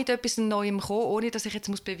 ich kann mit etwas Neuem kommen, ohne dass ich jetzt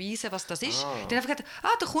beweisen muss, was das ist. Dann habe ich gesagt,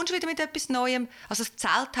 du kommst wieder mit etwas Neuem. Also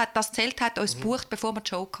das Zelt hat uns gebucht, bevor wir die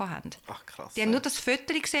Show hatten. Ach, krass. Die haben nur das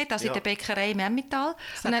Foto gesehen, das in der Bäckerei im Emmental.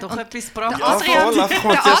 Das hat doch etwas gebracht. Der Adrian, voll, einfach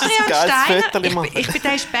mal der zuerst ein Adrian geiles Steiner, Foto machen. ich bin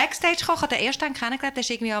da Backstage gekommen, habe den ersten kennengelernt, der ist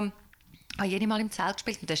irgendwie jede Mal im Zelt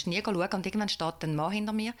gespielt und der ist nie schauen und irgendwann steht ein Mann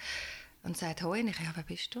hinter mir und sagt, hoi, und ich, wer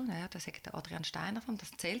bist du? Ja, das sagt der Adrian Steiner von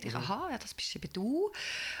das Zelt. Ich, aha, ja, das bist eben du.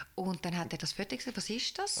 Und dann hat er das Foto gesehen, was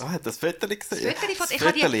ist das? Ah, hat das Foto gesehen?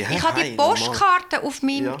 Ich hatte die Postkarte auf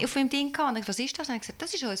meinem Ding gehabt. Und ich, was ist das? Und er hat gesagt,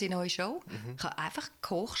 das ist unsere neue Show. Ich habe einfach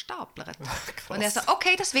hochstapeln. Und er sagt,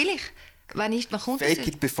 okay, das will ich. Wann kommt Fake das?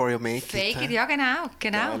 it before you make it. Fake it, ja genau.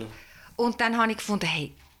 Geil. Und dann habe ich gefunden,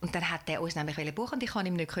 hey, und dann hat er uns nämlich buchen und ich konnte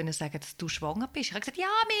ihm nicht sagen, dass du schwanger bist. Ich habe gesagt, ja,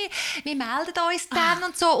 wir melden uns dann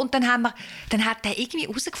und so. Und dann hat er irgendwie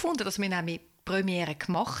herausgefunden, dass wir nämlich Premiere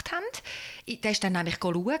gemacht haben. Der ist dann nämlich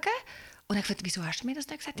schauen. Und er hat gesagt, wieso hast du mir das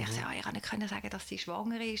nicht gesagt? Ich sagte, ja, ich konnte nicht sagen, dass sie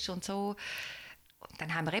schwanger ist und so. Und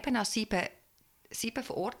dann haben wir eben auch 7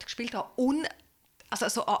 vor Ort gespielt. Also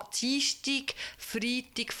so Dienstag,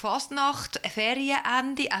 Freitag, Fasnacht,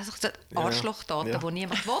 Ferienende, also so Arschlochdaten, die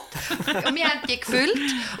niemand will. Und wir haben die gefüllt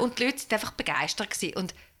und die Leute waren einfach begeistert gewesen.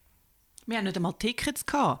 Und wir haben nicht einmal Tickets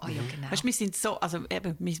gehabt. Oh ja, genau. Weißt, wir sind so, also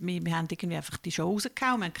eben, wir haben irgendwie einfach die Show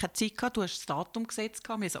rausgehauen, wir haben keine Zeit gehabt, du hast das Datum gesetzt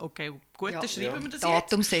gehabt, wir so, okay, gut, dann schreiben wir das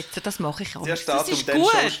Datum setzen, das mache ich auch. Zuerst Das Datum, ist dann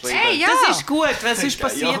gut. Show schreiben. Hey, ja. Das ist gut, weil sonst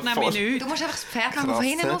passiert Ja, nämlich voll. nichts. Du musst einfach das Pferd von Krass,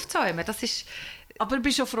 hinten ja. aufzäumen. Das ist... Aber ich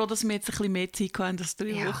bin schon froh, dass wir jetzt ein bisschen mehr Zeit hatten als 3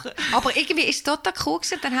 Ja. Wochen. Aber irgendwie ist es total cool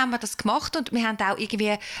gewesen. Dann haben wir das gemacht und wir haben auch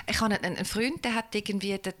irgendwie, ich habe einen Freund, der hat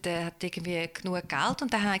irgendwie genug Geld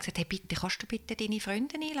und dann habe ich gesagt, hey, bitte, kannst du bitte deine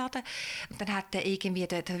Freundin einladen? Und dann hat er irgendwie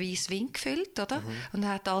den weißen Wein gefüllt, oder? Und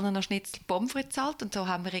dann hat allen noch Schnitzel Pommes frites gezahlt und so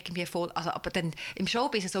haben wir irgendwie voll, also aber dann im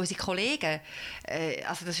Showbusiness, unsere Kollegen,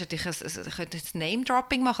 also das ist natürlich, ich könnte jetzt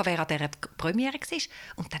Name-Dropping machen, wer an dieser Premiere war.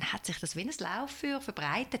 Und dann hat sich das wie ein Lauffeuer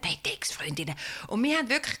verbreitet, hey, die Ex-Freundinnen. Und wir haben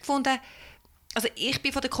wirklich gefunden, also ich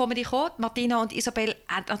bin von der Comedy gekommen, Martina und Isabel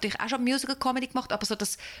haben natürlich auch schon Musical-Comedy gemacht, aber so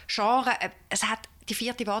das Genre, es hat, die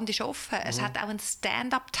 4. Wand ist offen, es hat auch einen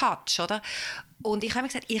Stand-up-Touch, oder? Und ich habe mir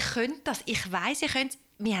gesagt, ihr könnt das, ich weiss, ihr könnt es.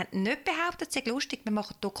 Wir haben nicht behauptet, es sei lustig, wir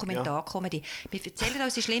machen Dokumentar-Comedy. Wir erzählen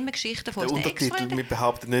uns die schlimmen Geschichten von Der unseren Untertitel, Ex-Freunden. wir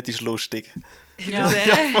behaupten nicht, ist lustig. Ja. Ja,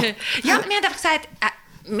 wir haben einfach gesagt,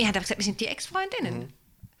 wir sind die Ex-Freundinnen.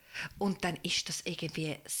 Und dann ist das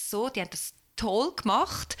irgendwie so, die haben das toll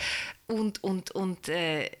gemacht und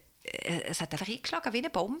es hat einfach eingeschlagen wie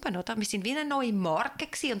eine Bombe, oder? Wir sind wie eine neue Marke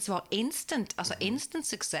gewesen, und zwar instant, also Instant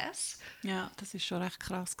Success. Ja, das war schon recht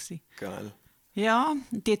krass gewesen. Geil. Ja,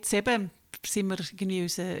 und jetzt eben sind wir irgendwie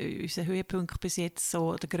unser Höhepunkt bis jetzt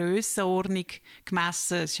so der Grössenordnung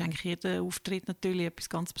gemessen. Es ist eigentlich jeder Auftritt natürlich etwas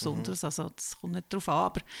ganz Besonderes, also das kommt nicht darauf an,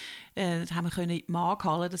 aber haben wir können in die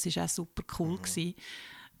Markthalle, das war auch super cool gewesen.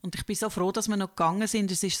 Und ich bin so froh, dass wir noch gegangen sind.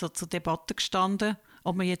 Es ist so zur Debatte gestanden,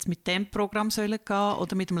 ob wir jetzt mit dem Programm gehen sollen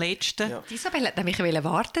oder mit dem letzten. Ja. Isabel hat nämlich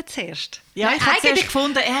warten zuerst. Ja, Nein, ich habe zuerst eigentlich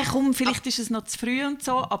gefunden, komm, vielleicht ist es noch zu früh und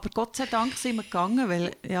so, aber Gott sei Dank sind wir gegangen,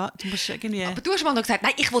 weil ja, du musst irgendwie... Aber du hast mal noch gesagt,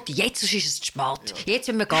 nein, ich wollte jetzt, sonst ist es zu spät. Ja. Jetzt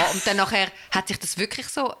müssen wir gehen. Und dann nachher hat sich das wirklich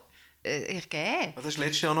so ergeben. Was war das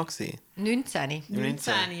letztes Jahr noch? 19.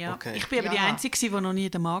 19, ja. Okay. Ich bin aber die Ja. Einzige, die noch nie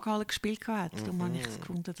in der Markthalle gespielt hat. Darum habe ich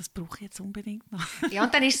gefunden, das brauche ich jetzt unbedingt noch. Ja,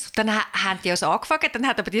 und dann haben die uns angefangen, dann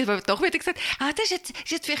hat aber die doch wieder gesagt, das ist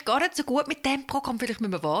jetzt vielleicht gar nicht so gut mit dem Programm, vielleicht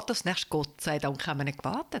müssen wir warten, aufs nächste, Gott sei Dank haben wir nicht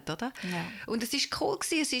gewartet, oder? Ja. Und es war cool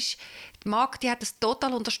gewesen, die Marc, die hat das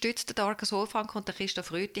total unterstützt, der Darga Solfrank und der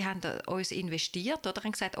Christoph Rüth, die haben uns investiert, oder?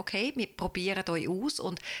 Haben gesagt, okay, wir probieren euch aus,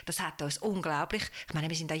 und das hat uns unglaublich, ich meine,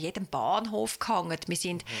 wir sind an jedem Bahnhof gehangen, wir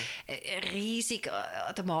sind riesig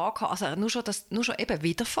an der Marc, also nur schon eben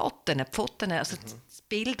wieder Fotos, also das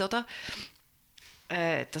Bild, oder?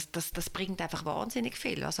 Das bringt einfach wahnsinnig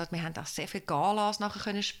viel. Also wir haben auch sehr viele Galas nachher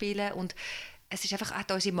können spielen und es ist einfach,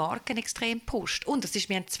 hat unsere Marken extrem gepusht. Und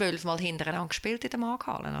wir haben 12 Mal hintereinander gespielt in der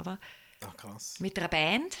Markthalle, oder? Ach, krass. Mit einer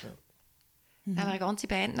Band. Ja. Dann haben wir eine ganze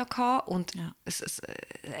Band noch gehabt und Ja.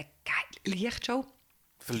 eine geile Lichtshow.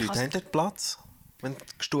 Wie viele Leute haben dort Platz, wenn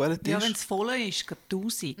es gestuhlt Ja, ist? wenn es voll ist, gerade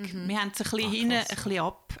 1000. Wir haben es ein bisschen hinten ein bisschen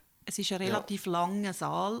ab. Es ist ein relativ langer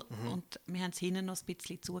Saal und wir haben es hinten noch ein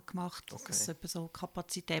bisschen zugemacht, dass es etwa so eine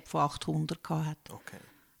Kapazität von 800 hatte. Okay.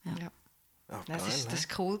 Ja. Ja, Das geil,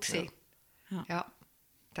 ist cool gewesen. Ja. Ja.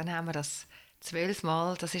 Dann haben wir das 12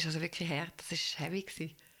 Mal, das ist also wirklich hart, das ist heavy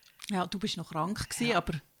gewesen. Ja, du bist noch krank gewesen, Ja.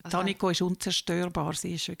 aber Also- Taniko ist unzerstörbar.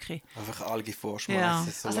 Sie ist wirklich... Einfach Alge vorschmeißen. Ja.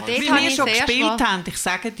 So Also lange. dort Wie habe wir ich schon das erste gespielt Mal- haben, ich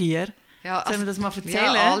sage dir. Ja, Sollen wir das mal erzählen?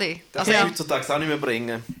 Ja, alle. Das Also, kannst du heutzutage auch nicht mehr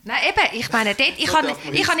bringen. nein, eben, ich meine, dort, ich Da habe darf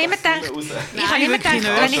man immer heutzutage gedacht, raus. Nein, ich habe immer wirklich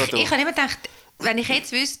gedacht, nicht. ich habe immer gedacht, wenn ich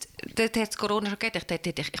jetzt wüsste, dort hat es Corona schon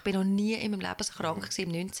gegeben, ich bin noch nie in meinem Leben so krank gewesen,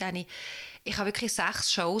 im 19. Ich habe wirklich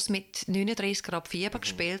 6 Shows mit 39 Grad Fieber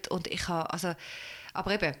gespielt und ich habe, also,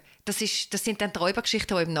 aber eben, das sind dann die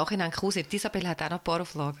Räubergeschichten, die im Nachhinein cool sind. Isabel hat auch noch ein paar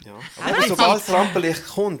auf Lager. Ja. Aber sobald das Rampenlicht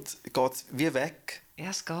kommt, geht es wie weg. Ja,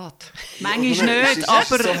 es geht. Manchmal Ja, nicht, es ist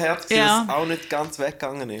aber... so hart, ja. dass es auch nicht ganz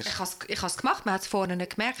weggegangen ist. Ich habe es gemacht, man hat es vorne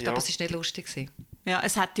nicht gemerkt, Ja. aber es war nicht lustig gewesen. Ja,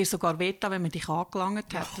 es hat dir sogar wehgetan, wenn man dich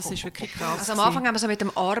angelangt hat. Das ist wirklich krass. Also am Anfang haben wir so mit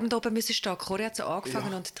dem Arm da oben müssen stehen. Cory hat so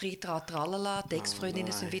angefangen und tralala, die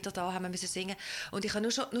Ex-Freundinnen sind wieder da, haben wir müssen singen. Und ich habe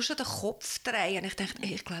nur schon den Kopf drehen. Und ich dachte,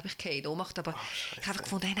 ich glaube, ich gehe in Ohnmacht. Aber ich habe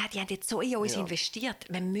gefunden, hey, nein, die haben jetzt so in uns investiert.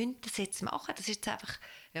 Wir müssen das jetzt machen. Das ist jetzt einfach,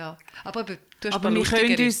 ja. Aber du hast Aber wir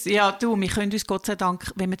können uns Gott sei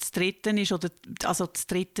Dank, wenn man das Dritte ist, oder also das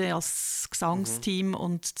Dritte als Gesangsteam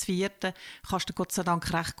und das Vierte, kannst du Gott sei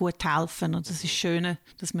Dank recht gut helfen. Und das ist schön,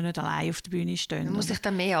 dass wir nicht allein auf der Bühne stehen. Man muss sich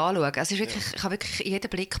dann mehr anschauen. Also es ist wirklich, ich habe wirklich jeden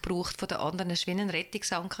Blick gebraucht von den anderen. Es war wie ein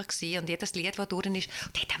Rettungsanker gewesen. Und jedes Lied, das durch ist,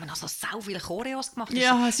 und dort haben wir noch so sau viele Choreos gemacht.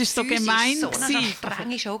 Ja, es ist so physisch gemein so eine gewesen.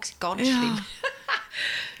 strenge Show gewesen. Ganz Ja. schlimm.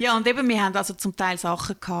 Ja, und eben, wir haben also zum Teil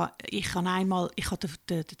Sachen gehabt. Ich habe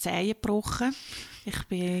den Zehen gebrochen.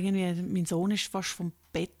 Mein Sohn ist fast vom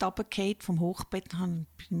Bett runtergefallen, vom Hochbett.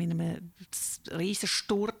 Mit einem riesen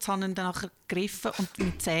Sturz habe ich ihn dann nachher gegriffen und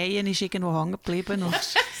mit Zehen ist irgendwo hängen geblieben. Und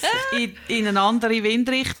in eine andere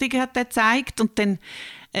Windrichtung hat er gezeigt. Und dann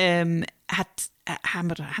haben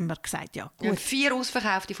wir gesagt, ja Wir haben gut. 4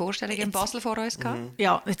 ausverkaufte Vorstellungen in Basel vor uns gehabt.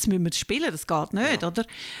 Ja, jetzt müssen wir das spielen, das geht nicht, oder?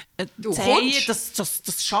 Du Zehen, kommst.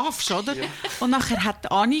 das schaffst du, oder? Und nachher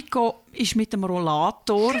hat Anniko ist mit dem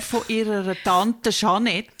Rollator von ihrer Tante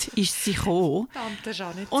Jeanette ist sie gekommen Tante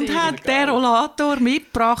Jeanette. und hat den Rollator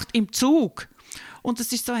mitgebracht im Zug. Und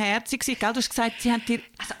das war so herzig, gell? Du hast gesagt, sie haben dir...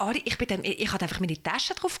 Also Ari, ich habe einfach meine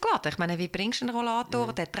Tasche drauf geladen. Ich meine, wie bringst du einen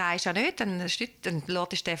Rollator? Den drehst du ja nicht, dann lädst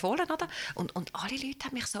du den voll, oder? Und alle Leute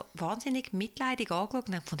haben mich so wahnsinnig mitleidig angeschaut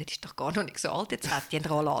und haben gefunden, das ist doch gar noch nicht so alt. Jetzt hat die einen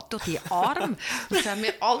Rollator, die Arm. Das haben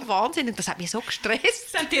wir alle wahnsinnig, das hat mich so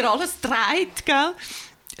gestresst. Sie haben dir alles gedreht, gell?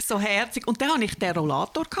 So herzig. Und dann hatte ich den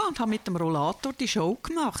Rollator und habe mit dem Rollator die Show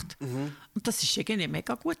gemacht. Und das ist irgendwie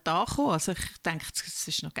mega gut angekommen. Also ich denke, es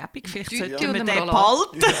ist noch gäbig. Vielleicht Tüte sollten und wir einem den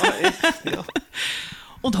Rollator. behalten. Ja, echt, ja.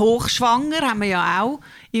 Und hochschwanger haben wir ja auch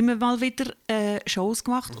immer mal wieder Shows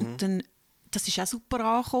gemacht. Und dann, das ist auch super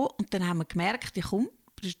angekommen. Und dann haben wir gemerkt, ja komm,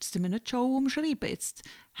 jetzt müssen wir nicht die Show umschreiben. Jetzt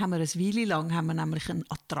haben wir eine Weile lang haben wir nämlich einen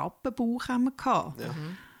Attrappenbauch gehabt,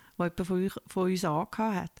 den jemand von uns angehabt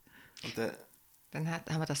hat. Und, Dann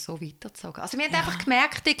haben wir das so weitergezogen. Also wir haben einfach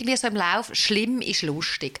gemerkt, irgendwie so im Lauf, schlimm ist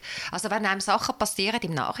lustig. Also wenn einem Sachen passieren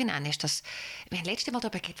im Nachhinein, ist das... Wir haben letztes Mal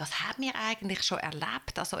darüber geredet, was haben wir eigentlich schon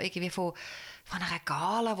erlebt? Also irgendwie von einer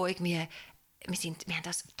Gala, wo irgendwie... Wir haben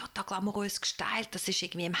das total glamourös gestylt. Das war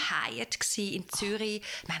irgendwie im Hyatt in Zürich.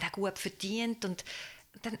 Wir haben auch gut verdient und...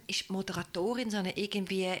 Dann ist die Moderatorin so eine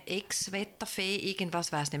irgendwie Ex-Wetterfee,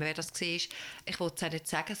 irgendwas, weiss nicht mehr, wer das war. Ich wollte es auch nicht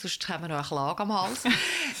sagen, sonst haben wir noch eine Klage am Hals.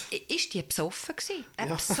 Ist die besoffen gewesen?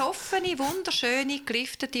 Eine besoffene, wunderschöne,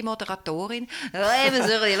 geliftete Moderatorin. Wenn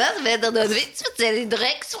ihr noch einen Witz erzählen, der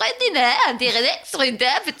Ex-Freundinnen und ihre Ex-Freunde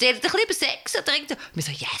erzählen ein bisschen über Sex. Oder irgend so. Wir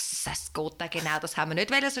so, yes, das geht auch genau, das haben wir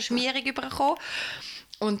nicht wollen, so schmierig überkommen.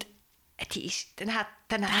 Und dann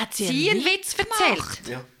hat sie einen Witz erzählt.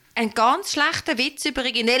 ja. Ein ganz schlechter Witz über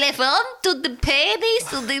einen Elefant und einen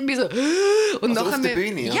Penis und irgendwie so. Und Also nachher auf der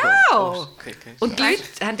Bühne? Ja! oder? Okay. Und die Leute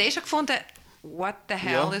haben schon gefunden, what the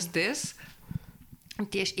hell Ja. is this?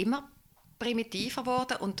 Und die ist immer primitiver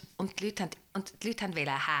geworden und die Leute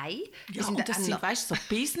wollten heim. Die Ja, sind und das dann sind, noch- weißt du, so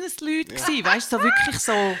Business-Leute gewesen, weißt du, so wirklich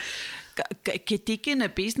so gediegene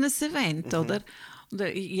Business-Event, oder? Und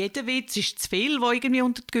jeder Witz ist zu viel, der irgendwie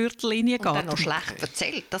unter die Gürtellinie geht. Und dann noch schlecht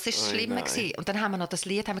erzählt. Das war das Oh Schlimme. nein. Gewesen. Und dann haben wir noch das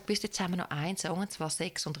Lied, haben wir gewusst, jetzt haben wir noch einen Song, und zwar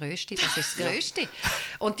 «Sex und Rösti», das ist das Größte.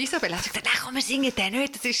 Und Isabel hat gesagt, nein, komm, wir singen den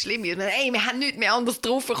nicht, das ist schlimm. Und ey, wir haben nichts mehr anderes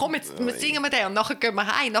drauf, komm, jetzt singen wir den. Und nachher gehen wir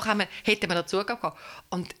heim, nachher hätten wir noch Zugabe gehabt.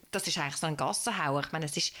 Und das ist eigentlich so ein Gassenhauer. Ich meine,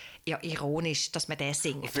 es ist ja ironisch, dass man den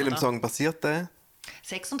singt. Auf welchem oder? Song basiert der?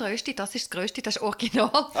 «Sex und Rösti», das ist das Größte, das ist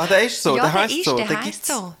original. Ah, der ist so, Ja, der heisst so. Der den heisst gibt's?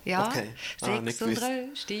 so, ja. Okay. Nicht «Sex und gewusst.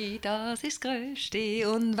 Rösti, das ist das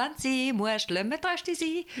Größte. Und wenn sie muss, lassen wir die Rösti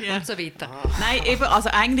sein.» Ja. Und so weiter. Nein, eben, also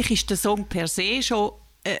eigentlich ist der Song per se schon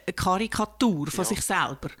eine Karikatur von sich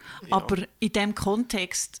selber. Aber in dem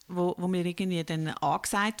Kontext, wo wir irgendwie dann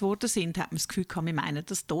angesagt worden sind, hat man das Gefühl gehabt, wir meinen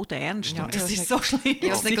das tot ernst. Ja, Und das ja, ist so schlimm.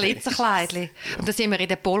 Ja, so ein Glitzerkleidchen. Und dann sind wir in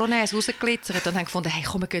der Polonaise rausgeglitzert und haben gefunden, hey,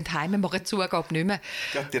 komm, wir gehen heim, wir machen Zugabe nicht mehr.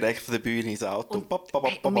 Geht direkt von der Bühne ins Auto.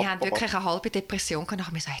 Hey, und wir haben wirklich eine halbe Depression gehabt. Nachher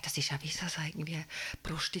haben wir gesagt, hey, das ist ja wie so irgendwie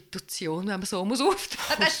Prostitution, wenn man so muss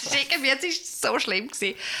auftreten. Das ist irgendwie, es ist so schlimm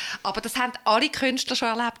gewesen. Aber das haben alle Künstler schon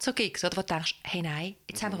erlebt, so Gigs, oder? Wo du denkst, hey, nein,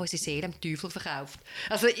 jetzt haben wir unsere Seele dem Teufel verkauft.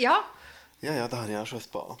 Also ja. Ja, da habe ich auch schon ein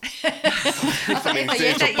paar. Also Ich eben, habe schon ein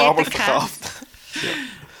jeder paar Mal kennt. verkauft.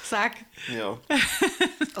 Sag. Ja.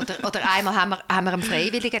 Oder einmal haben wir einen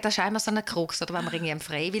Freiwilligen, das ist einmal so ein Krux, oder wenn man irgendwie einen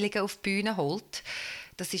Freiwilligen auf die Bühne holt.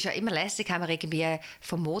 Das ist ja immer lässig, haben wir irgendwie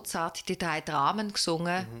von Mozart die 3 Dramen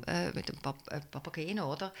gesungen, mit dem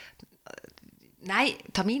Papageno, oder? Nein,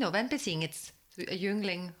 Tamino, wen besingen jetzt? Ein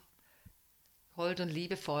Jüngling, hold und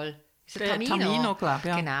liebevoll. Ist es Tamino, glaube ich.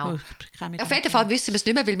 Ja. Genau. Oh, ich kenne mich Auf nicht jeden Fall wissen wir es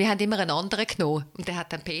nicht mehr, weil wir haben immer einen anderen genommen. Und der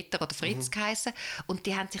hat dann Peter oder Fritz geheißen. Und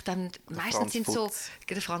die haben sich dann, meistens Franz sind so, Futz.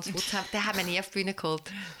 der Franz Futz, den haben wir nie auf die Bühne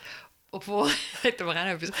geholt. Obwohl, hätten wir auch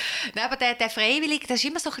noch etwas. Nein, aber der Freiwillige, das war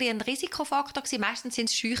immer so ein, bisschen ein Risikofaktor gewesen. Meistens sind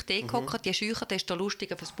es schüch gehockt, je schücher, desto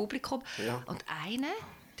lustiger für das Publikum. Ja. Und einer,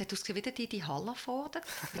 der tut wieder die Halle fordert,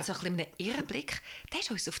 mit so ein bisschen einem Irrenblick, der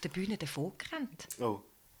ist uns auf der Bühne davon gerannt Oh.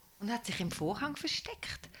 und hat sich im Vorhang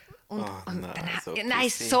versteckt. Und, Ah, und nein, dann so nein,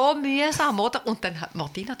 pussy. so mühsam, oder? Und dann hat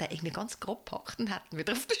Martina den irgendwie ganz grob gepackt und hat ihn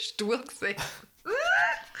wieder auf den Stuhl gesehen.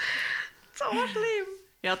 So schlimm.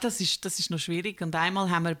 Ja, das ist noch schwierig. Und einmal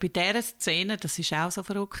haben wir bei dieser Szene, das war auch so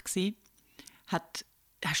verrückt,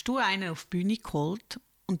 hast du einen auf die Bühne geholt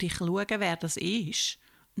und ich schaue, wer das ist.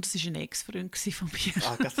 Und das war ein Ex-Freund von mir.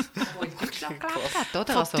 Ah, das, Der in Deutschland gelebt hat, oder?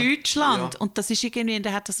 Von Also, Deutschland. Ja. Und das ist irgendwie,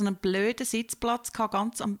 der hatte so einen blöden Sitzplatz gehabt,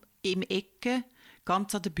 ganz im Ecke,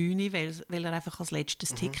 ganz an der Bühne, weil er einfach als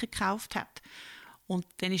letztes Ticket gekauft hat. Und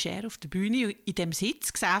dann ist er auf der Bühne in dem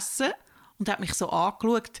Sitz gesessen und hat mich so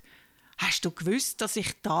angeschaut. Hast du gewusst, dass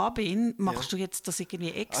ich da bin? Machst du jetzt das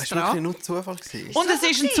irgendwie ah, ist extra? wirklich nur Zufall gewesen. Und es war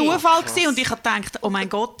ein Zufall gewesen, und ich habe gedacht, oh mein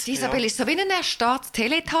Gott. die Isabel ist so wie ein erstarrtes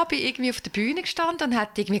Teletubby irgendwie auf der Bühne gestanden und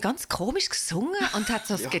hat irgendwie ganz komisch gesungen und hat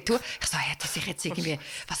so das Getue. Ich so, hat die sich jetzt irgendwie,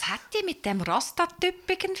 was hat die mit dem Rasta-Typ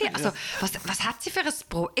irgendwie? Also, was hat sie für ein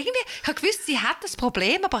Problem? Irgendwie, ich habe gewusst, sie hat ein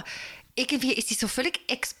Problem, aber irgendwie ist sie so völlig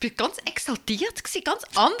ganz exaltiert gewesen, ganz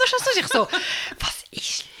anders als ich so, was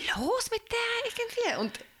ist los mit der irgendwie?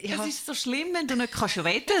 Und Es ist so schlimm, wenn du nicht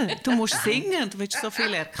reden kannst. Du musst singen, du willst so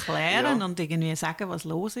viel erklären Ja. und irgendwie sagen, was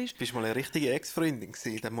los ist. Bist du mal eine richtige Ex-Freundin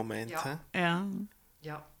gewesen in dem Moment? Ja. hä? Ja.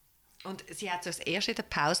 ja. Und sie hat so das erste in der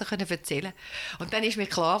Pause können erzählen. Und dann ist mir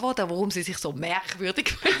klar geworden, warum sie sich so merkwürdig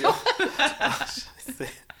fühlt.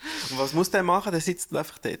 Scheisse. Und was muss der machen? Der sitzt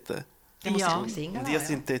einfach dort. Dann muss Ja. sie mal singen. Und ihr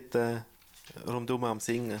sind dort rundum am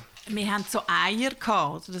Singen. Wir hatten so Eier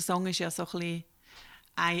gehabt. Also der Song ist ja so ein bisschen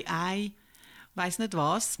Ei, weiss nicht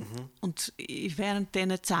was. Und während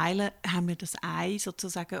diesen Zeilen haben wir das Ei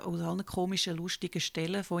sozusagen aus allen komischen, lustigen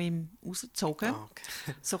Stellen von ihm rausgezogen. Ah,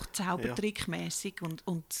 okay. So zaubertrickmässig und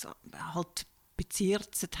halt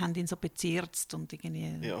bezirzt, haben ihn so bezirzt und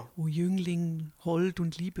irgendwie Ja. «Oh Jüngling, hold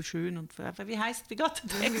und liebeschön» und wie heisst, wie geht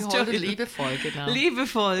der Text? Hold und liebevoll, genau.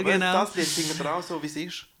 Liebevoll, Aber genau. das Lied singen wir auch so, wie es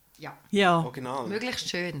ist. Ja. Ja, Original. Möglichst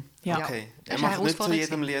schön. Ja. Okay. Das Er ist eine macht nicht zu Herausforderung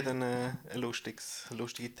jedem Lied einen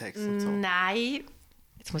lustigen Text und so. Nein.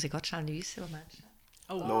 Jetzt muss ich gerade schnell nüssen.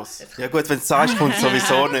 Moment. Los. Ja gut, wenn du sagst, kommt es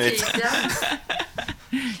sowieso nicht.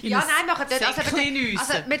 Ja, nein, machen nicht. Säckchen nüssen.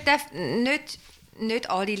 Also, wir dürfen nicht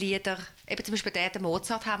alle Lieder, eben zum Beispiel den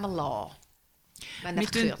Mozart haben wir lassen. Wenn er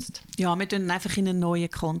verkürzt. Ja, wir tun einfach in einen neuen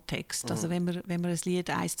Kontext. Also wenn wir ein Lied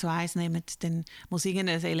 1:1 nehmen, dann muss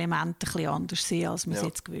irgendein Element ein bisschen anders sein, als man es Ja.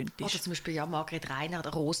 jetzt gewöhnt ist. Oder zum Beispiel ja, Margret Reiner,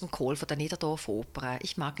 der Rosenkohl von der Niederdorf Oper.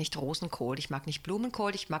 Ich mag nicht Rosenkohl, ich mag nicht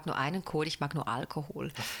Blumenkohl, ich mag nur einen Kohl, ich mag nur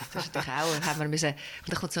Alkohol. Das ist natürlich auch, haben wir müssen,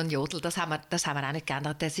 und da kommt so ein Jodel, das haben wir auch nicht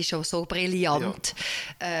geändert. Das ist schon so brillant.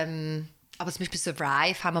 Aber zum Beispiel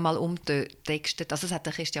 «Survive» haben wir mal umtextet. Also das hat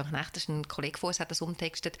der Christian Knecht, das ist ein Kollege von uns, hat das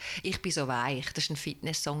umtextet. «Ich bin so weich», das ist ein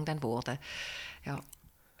Fitness-Song dann geworden. Ja,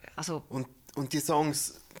 also... Und die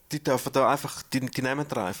Songs, die dürfen da einfach, die nehmen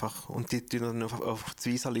wir einfach und die dann auf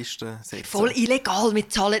die Visa-Liste setzen. Voll illegal, wir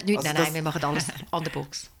zahlen nichts. Also Nein, wir machen alles an der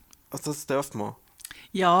Box. Also das dürfen wir.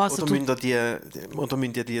 Ja, also Oder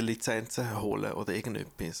müsst ihr die Lizenzen holen oder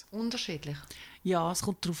irgendetwas? Unterschiedlich. ja, es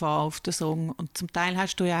kommt darauf an, auf den Song. Und zum Teil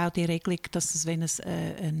hast du ja auch die Regelung, dass es, wenn es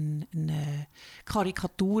eine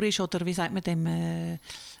Karikatur ist oder wie sagt man dem?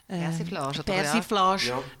 Persiflage, oder? Persiflage,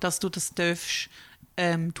 Ja. dass du das darfst.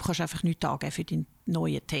 Du kannst einfach nichts angeben für deinen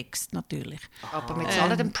neuen Text, natürlich. Aber wir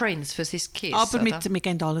zahlen den Prince für sein Kiss, Aber oder? wir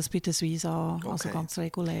gehen alles bei der Suisse an, also Okay. ganz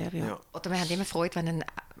regulär. Ja. Ja. Oder wir haben immer Freude,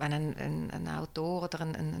 wenn ein Autor oder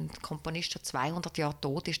ein Komponist schon 200 Jahre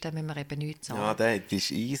tot ist, dann müssen wir eben nichts zahlen. Ja, das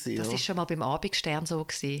ist easy. Das ja. war schon mal beim Abendstern so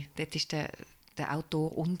gewesen. Dort ist der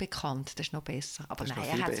Autor unbekannt. Das ist noch besser. Aber Das ist nein, noch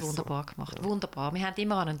er viel hat es besser. wunderbar gemacht. Wunderbar. Wir haben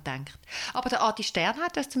immer an ihn gedacht. Aber der Adi Stern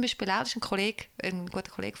hat das zum Beispiel auch. Das ist ein guter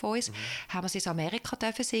Kollege von uns. Haben wir sie in Amerika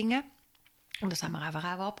dürfen singen. Und das haben wir einfach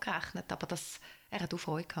auch abgerechnet. Aber er hat auch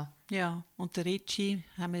Freude gehabt. Ja, und der Ritchie,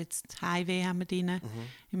 haben wir jetzt Highway haben wir drin,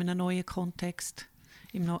 in einem neuen Kontext,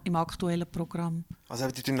 im aktuellen Programm. Also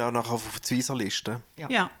die tun auch nachher auf die Visa-Liste. Ja.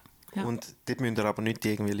 Ja. Und dort müsst ihr aber nicht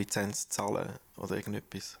irgendwie Lizenz zahlen oder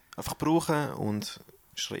irgendetwas. Einfach brauchen und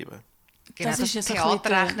schreiben. Genau, Das ist jetzt ein Theater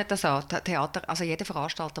bisschen- rechnet das an. Theater, also jeder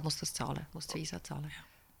Veranstalter muss das zahlen, muss die Visa zahlen.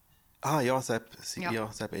 Ah ja, Sepp Ja.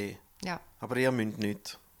 eh. Ja. Aber ihr müsst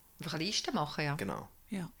nicht. Einfach eine Liste machen, ja. Genau.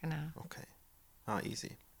 Ja. Genau. Okay. Ah,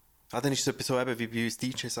 easy. Dann ist es etwas so eben wie bei uns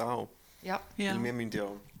DJs auch. Ja. Ja. Weil wir müssen ja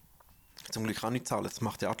zum Glück auch nicht zahlen. Das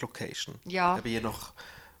macht ja auch die Location. Ja. Eben je nach,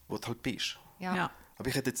 wo du halt bist. Ja. Ja. Aber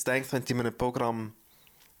ich hätte jetzt gedacht, wenn du in einem Programm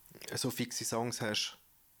so fixe Songs hast,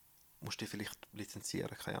 musst du die vielleicht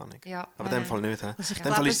lizenzieren, keine Ahnung. Ja. Aber in dem Fall nicht. He? Also ich in dem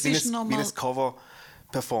glaube, Fall es ist ist es noch wie mal- ein Cover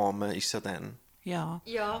performen, ist es ja dann. Ja.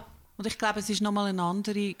 Ja. Und ich glaube, es ist nochmal eine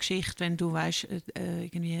andere Geschichte, wenn du weißt,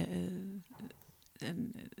 irgendwie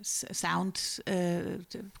Sound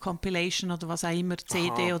Compilation oder was auch immer, CD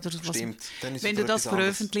Aha, oder was. stimmt. Dann ist Wenn es du etwas das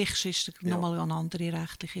veröffentlichst, ist es Ja. nochmal eine andere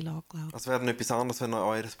rechtliche Lage, glaube ich. Es wäre dann etwas anderes, wenn ihr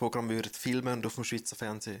euer Programm würdet filmen und auf dem Schweizer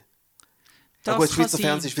Fernsehen. Das Gut, kann Schweizer sein.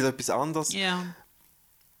 Fernsehen ist wieder etwas anderes. Ja.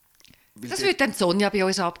 weil Das die- würde dann Sonja bei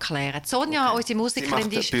uns abklären. Sonja, Okay. unsere Sie Musikerin,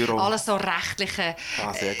 macht die ist ein Büro. alles so rechtliche.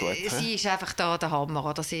 Sehr gut, hä? Sie ist einfach da der Hammer.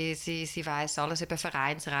 Oder? Sie weiss alles über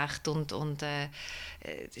Vereinsrecht und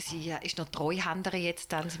sie ist noch Treuhänderin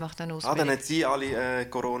jetzt. Dann. Sie macht dann dann Ausbildung. hat sie alle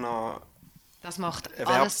Corona Das macht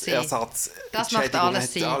alles sie. Erwerbsersatz. Das macht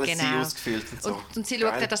alles sie, alles genau. sie ausgefüllt und so. Und sie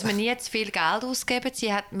schaut Geil. auch, dass wir nie zu viel Geld ausgeben.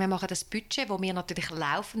 Wir machen das Budget, das wir natürlich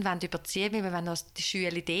laufend überziehen wollen. Wir wollen noch die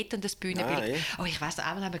Schüler dort und das Bühnenbild. eh. Oh, ich weiss,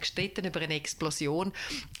 einmal haben wir gestritten über eine Explosion.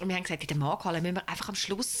 Und wir haben gesagt, in der Markthalle müssen wir einfach am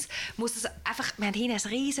Schluss, wir haben hinten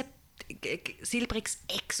ein riesen silbriges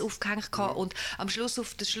Ex aufgehängt gehabt und am Schluss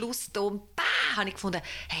auf den Schlusston, habe ich gefunden,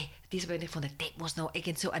 hey, dort muss noch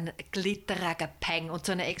irgend so ein Glitterregen-Peng und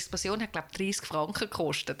so eine Explosion hat, glaube ich, 30 Franken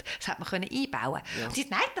gekostet. Das hat man können einbauen. Und sie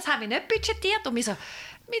sagt, nein, das haben wir nicht budgetiert. Und wir so,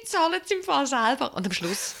 wir zahlen es im Fall selber. Und am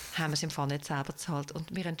Schluss haben wir es im Fall nicht selber gezahlt.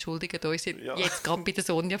 Und wir entschuldigen uns jetzt gerade bei der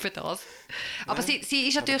Sonja für das. Aber sie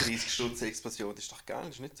ist Aber natürlich... 30 Stunden Explosion ist doch geil,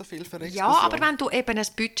 das ist nicht so viel für eine Ja, Explosion. aber wenn du eben ein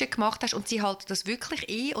Budget gemacht hast und sie halten das wirklich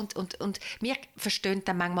ein und wir verstehen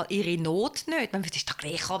dann manchmal ihre Not nicht. Man sagt, ist doch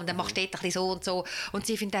gleich, komm, dann machst du dort ein bisschen so und so. Und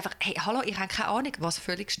sie finden einfach, hey, hallo, ich habe keine Ahnung, was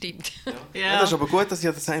völlig stimmt. Ja, das ist aber gut, dass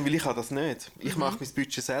ihr das sagt, weil ich habe das nicht. Mhm. Ich mache mein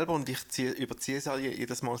Budget selber und ich überziehe es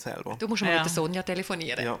jedes Mal selber. Du musst mal Ja. mit der Sonja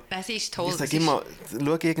telefonieren. Ja. Nein, sie ist toll. Ich Sie sage ist- immer,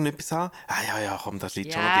 schau irgendetwas an. Ja, komm, das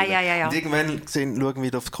liegt schon Ja, noch drin. ja. Und irgendwann schauen wir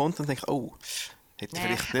wieder aufs Konto und denken, oh, hätte Ja.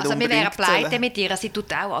 vielleicht nicht Also wir wären unbedingt pleite sollen. mit ihr. Sie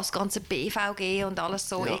tut auch als ganze BVG und alles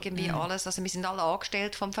so Ja. irgendwie alles. Also wir sind alle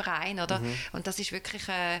angestellt vom Verein, oder? Und das ist wirklich...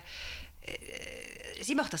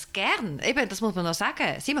 sie macht das gern. Eben, das muss man noch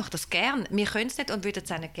sagen. Sie macht das gern. Wir können es nicht und würden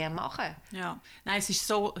es auch nicht gern machen. Ja. Nein, ich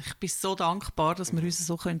bin so dankbar, dass wir uns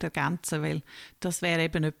so ergänzen können, weil das wäre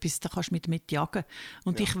eben etwas, da kannst du mit jagen.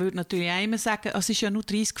 Und ich würde natürlich auch immer sagen, es ist ja nur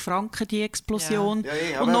 30 Franken, die Explosion. Ja.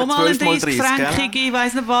 Ja, und aber nochmal eine 12 mal 30 30, Franken, gell? ich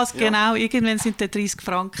weiss nicht was, Ja. genau. Irgendwann sind dann 30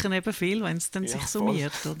 Franken eben viel, wenn es dann Ja, sich voll.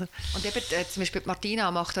 summiert, oder? Und eben, zum Beispiel Martina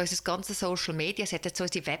macht unser ganzes Social Media. Sie hat jetzt so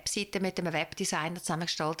unsere Webseite mit einem Webdesigner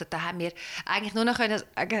zusammengestaltet. Da haben wir eigentlich nur noch können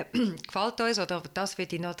sagen, gefällt uns oder das will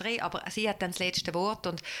ich noch drehen. Aber sie hat dann das letzte Wort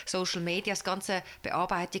und Social Media, das ganze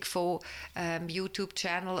Bearbeitung von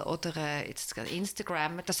YouTube-Channel oder jetzt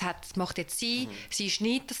Instagram, das macht jetzt sie. Sie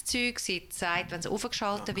schneidet das Zeug, sie zeigt, wenn es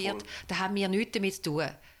aufgeschaltet wird. Da haben wir nichts damit zu tun.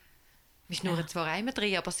 Wir schnurren zwar einmal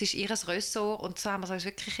drin, aber es ist ihr Ressort und so haben wir es uns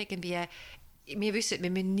wirklich irgendwie wir wissen, wir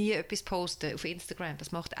müssen nie etwas posten auf Instagram.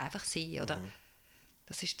 Das macht einfach Sinn, oder?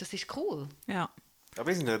 Das ist cool. Ja. Aber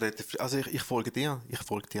wir sind ja also ich folge dir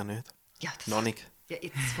nicht. Ja, Noch nicht. Ja,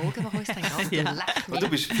 jetzt folgen wir uns dann an. Ja. Aber du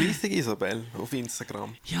bist fleissig, Isabel, auf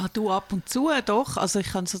Instagram. Ja, du ab und zu doch. Also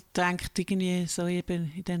ich habe so gedacht, irgendwie so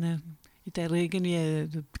eben in der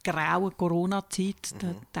irgendwie grauen Corona-Zeit,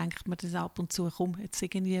 da denkt man das ab und zu, komm, jetzt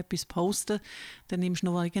irgendwie etwas posten, dann nimmst du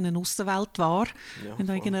noch irgendeine Aussenwelt wahr, Ja, wenn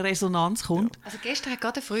da voll. irgendeine Resonanz kommt. Also gestern hat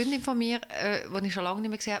gerade eine Freundin von mir, die ich schon lange nicht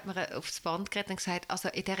mehr gesehen habe, hat mir aufs Band geredet und gesagt, also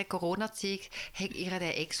in dieser Corona-Zeit hat ihr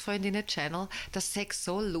den Ex-Freundinnen-Channel, das sei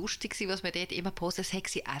so lustig gewesen, was wir dort immer posten, das hat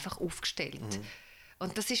sie einfach aufgestellt.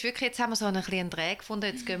 Und das ist wirklich, jetzt haben wir so einen kleinen Dreh gefunden,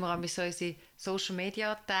 jetzt gehen wir an so unsere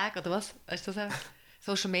Social-Media-Tage, oder was? Weißt du das auch?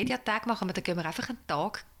 Social-Media-Tag machen wir, dann gehen wir einfach einen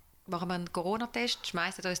Tag, machen wir einen Corona-Test,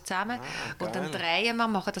 schmeißen uns zusammen und dann drehen wir,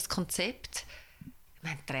 machen das Konzept. Wir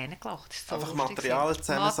haben Tränen gelacht. Das ist so Einfach lustig Material gewesen.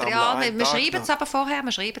 zusammensammeln, Material, einen wir Tag schreiben noch. es aber vorher,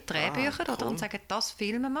 wir schreiben Drehbücher oder, cool. und sagen, das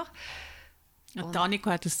filmen wir. Und Anniko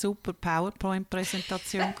hat eine super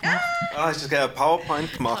PowerPoint-Präsentation gemacht. Hast du eine PowerPoint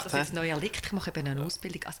Ich habe gemacht? das jetzt neu erlebt. Ich mache eben eine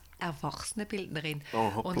Ausbildung als Erwachsenenbildnerin.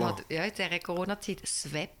 Oh, hoppla. Und habe ja, in dieser Corona-Zeit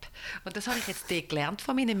SWEP. Und das habe ich jetzt gelernt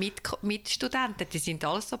von meinen Mitstudenten. Die sind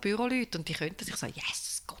alles so Büroleute und die können das. Ich so,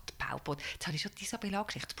 yes, Gott, PowerPoint. Jetzt habe ich schon Isabel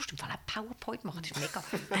angeschrieben. Jetzt musst du im Fall auch PowerPoint machen. Das ist mega.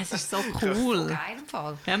 Das ist so cool. Geil im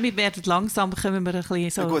Fall. Ja, wir werden langsam, kommen wir ein bisschen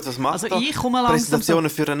so... Na gut, was machst also du? ich komme langsam so... Präsentationen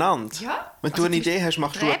füreinander? Ja. Wenn du Also eine zum Idee hast,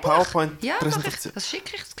 machst du eine Drehbuch? Ja, PowerPoint-Präsentation. mache ich. Das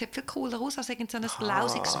schicke ich. Es sieht viel cooler aus als irgendein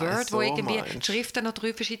lausiges Word, so wo irgendwie meinst du. die Schriften noch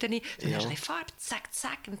drei verschiedene... Du Ja. hast eine Farbe, zack,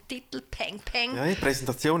 zack, ein Titel, peng, peng. Ja, die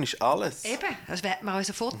Präsentation ist alles. Eben, das werden wir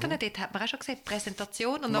unsere Fotos, dort hat man auch schon gesehen,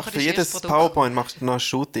 Präsentation und Mach nachher für das jedes erste Produkt. PowerPoint machst du noch ein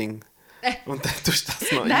Shooting. Und dann tust du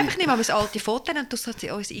das noch Nein, ein. ich nehme mal alte Fotos und tue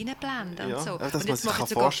sie uns reinblenden Ja, und so. aber das und man jetzt sich mache ich kann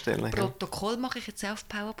sogar vorstellen, ja. Protokoll mache ich jetzt auch auf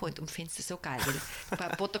PowerPoint und finde es so geil, weil bei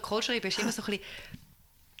Protokoll schreiben ist immer so ein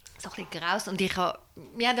bisschen graus. Und wir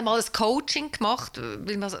haben einmal ein Coaching gemacht,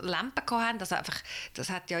 weil wir so Lampen hatten. Das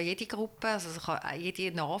hat ja jede Gruppe, also das kann auch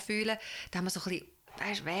jede nachfühlen. Da haben wir so ein bisschen,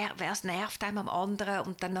 weißt, wer es nervt einem am anderen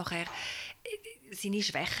und dann nachher seine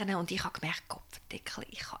Schwächen. Und ich habe gemerkt, Kopfdeckel,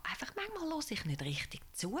 ich habe einfach manchmal höre ich nicht richtig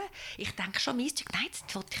zu. Ich denke schon mein Zeug, nein,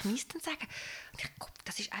 jetzt wollte ich meins dann sagen. Und ich Gott,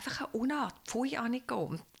 das ist einfach eine Unart, pfui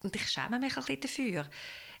Anniko. Und ich schäme mich ein bisschen dafür.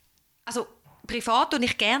 Also, privat tue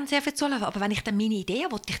ich gerne sehr viel zulassen, aber wenn ich dann meine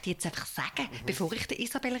Ideen wollte ich die jetzt einfach sagen, bevor ich der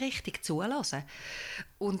Isabel richtig zulasse.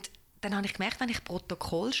 Und dann habe ich gemerkt, wenn ich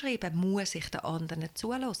Protokoll schreibe, muss ich den anderen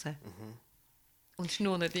zulassen. Und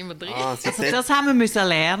schnur nicht immer drin. Sie Also hat- das haben wir müssen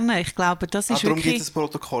lernen. Ich glaube, das ist darum gibt wirklich... es ein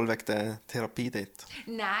Protokoll wegen der Therapie dort.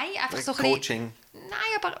 Nein, einfach so ein Coaching. bisschen...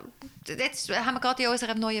 Nein, aber jetzt haben wir gerade in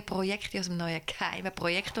unserem neuen Projekt, in unserem neuen geheimen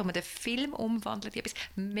Projekt, wo wir den Film umwandeln, etwas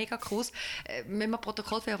mega Cooles, müssen wir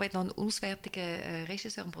Protokoll führen, wenn noch ein auswärtiger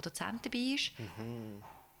Regisseur und Produzent dabei ist.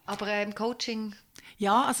 Aber im Coaching...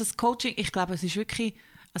 Ja, also das Coaching, ich glaube, es ist wirklich...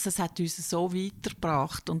 Also es hat uns so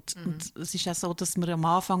weitergebracht und es ist auch so, dass man am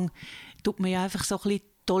Anfang tut man ja einfach so ein bisschen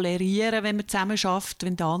tolerieren, wenn man zusammen schafft,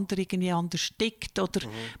 wenn der andere irgendwie anders tickt oder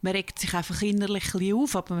man regt sich einfach innerlich ein bisschen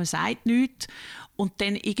auf, aber man sagt nichts und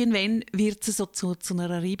dann irgendwann wird es so zu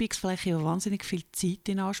einer Reibungsfläche, die wahnsinnig viel Zeit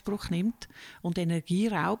in Anspruch nimmt und Energie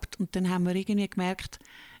raubt und dann haben wir irgendwie gemerkt,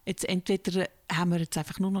 jetzt entweder haben wir jetzt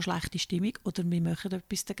einfach nur noch schlechte Stimmung oder wir machen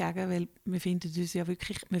etwas dagegen, weil wir finden uns ja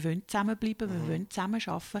wirklich, wir wollen zusammenbleiben, wir wollen zusammen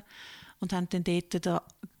arbeiten und haben dann dort da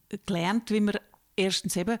gelernt, wie man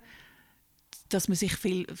erstens eben, dass man sich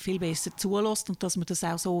viel, viel besser zulässt und dass man das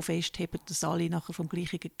auch so festhebt, dass alle nachher vom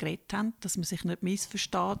Gleichen geredet haben, dass man sich nicht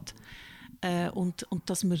missversteht und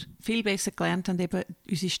dass wir viel besser gelernt haben, eben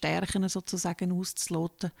unsere Stärken sozusagen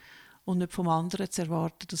auszuloten und nicht vom anderen zu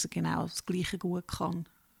erwarten, dass er genau das Gleiche gut kann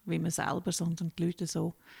wie man selber, sondern die Leute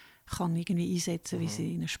so kann irgendwie einsetzen, wie es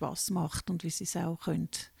ihnen Spass macht und wie sie es auch können,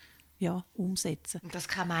 ja, umsetzen. Und dass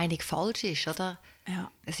keine Meinung falsch ist, oder? Ja.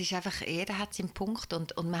 Es ist einfach, jeder hat seinen Punkt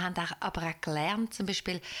und wir haben aber auch gelernt, zum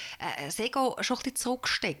Beispiel das Ego schon ein bisschen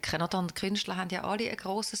zurückstecken, oder? Und die Künstler haben ja alle ein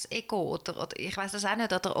grosses Ego oder ich weiß das auch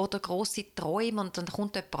nicht, oder grosse Träume und dann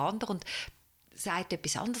kommt jemand anderes und sagt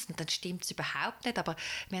etwas anderes und dann stimmt es überhaupt nicht, aber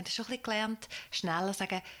wir haben das schon ein bisschen gelernt, schneller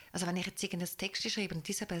sagen, also wenn ich jetzt irgendein Text schreibe und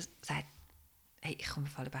dieser sagt, hey, ich komme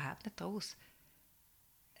im Fall überhaupt nicht raus.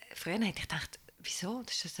 Früher hätte ich gedacht, wieso,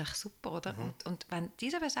 das ist echt super, oder? Und wenn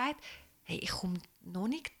dieser sagt, hey, ich komme noch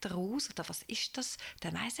nicht raus, oder was ist das,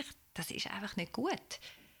 dann weiss ich, das ist einfach nicht gut.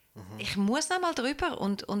 Ich muss noch mal drüber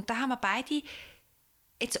und da haben wir beide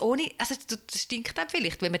jetzt ohne, also das stinkt dann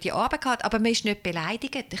vielleicht, wenn man die Arbeit hat, aber man ist nicht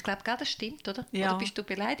beleidigt. Ich glaube, das stimmt, oder? Ja. Oder bist du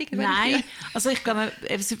beleidigt? Nein, also ich glaube,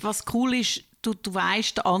 was cool ist, du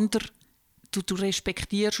weißt, der andere du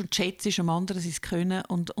respektierst und schätzt am anderen sein Können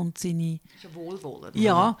und seine... Das ist Wohlwollen.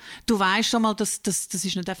 Ja, du weißt schon mal, das ist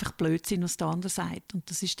nicht einfach Blödsinn, was der andere sagt. Und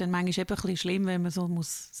das ist dann manchmal eben ein bisschen schlimm, wenn man so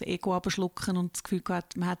muss das Ego abschlucken und das Gefühl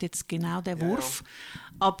hat, man hat jetzt genau den Wurf.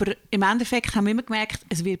 Aber im Endeffekt haben wir immer gemerkt,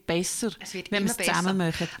 es wird besser, wenn wir es zusammen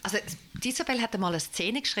machen. Also Isabel hat einmal eine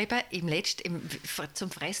Szene geschrieben,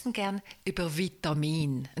 zum Fressen gern, über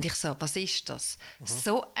Vitamin. Und ich so, was ist das?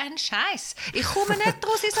 So ein Scheiß. Ich komme nicht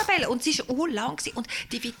raus, Isabel. Und sie war lang gewesen. Und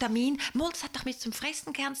die Vitamin, das hat doch mit zum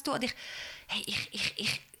Fressen gern zu tun. Und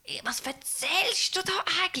was erzählst du da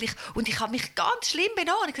eigentlich? Und ich habe mich ganz schlimm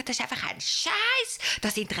benommen. Ich gesagt, das ist einfach ein Scheiß.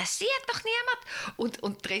 Das interessiert doch niemand.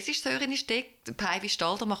 Und die Regisseurin ist dort, Paivi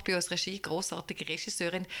Stalder macht bei uns Regie, grossartige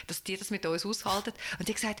Regisseurin, dass die das mit uns aushalten. Und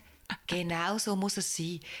die hat gesagt, genau so muss es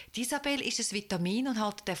sein. Die Isabel ist ein Vitamin und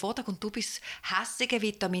hält den Vortrag und du bist hässige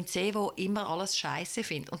Vitamin C, wo immer alles Scheiße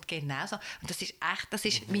findet. Und genau so. Und das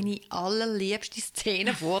ist meine allerliebste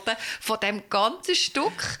Szene geworden von dem ganzen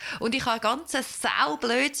Stück. Und ich habe ein ganz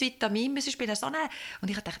saublödes Vitamin müssen spielen. Und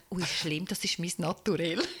ich dachte, ui, schlimm, das ist mein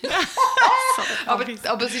Naturell. aber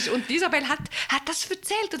es ist, und Isabel hat das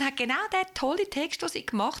erzählt und hat genau den tollen Text, den sie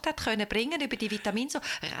gemacht hat, können bringen über die Vitamine, so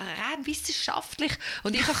rein wissenschaftlich.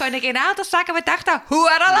 Und ich konnte genau das sagen, was ich dachte, hure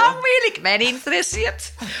langweilig, wen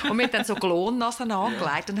interessiert. Und wir haben dann so Klonnasen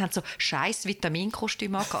angelegt und haben so scheiß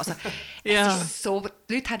Vitaminkostüme angehabt. Also, es ist so,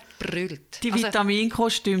 die Leute haben gebrüllt. Die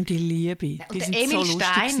Vitaminkostüme, die liebe ich. Die sind Emil so lustig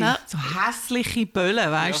Steiner, so hässliche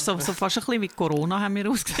Böllen, weißt du, so fast ein bisschen wie Corona haben wir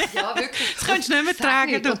ausgesehen. Ja, wirklich. Das könntest du nicht mehr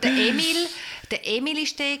tragen. Und der Emil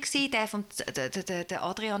war der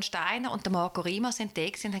Adrian Steiner und der Marco Rima sind da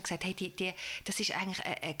und haben gesagt, hey, das ist eigentlich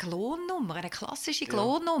eine Klonnummer, eine klassische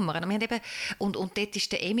Klonnummer. Und, wir haben eben, und dort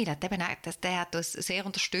ist der Emil, der hat uns sehr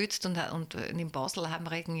unterstützt und in Basel haben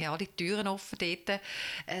wir irgendwie alle Türen offen dort.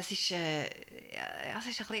 Es war ein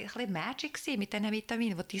bisschen Magic mit diesen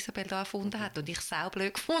Vitaminen, die Isabel da erfunden hat und ich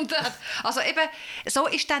saublöd gefunden habe. Also eben, so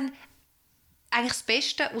ist dann eigentlich das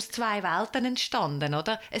Beste aus zwei Welten entstanden,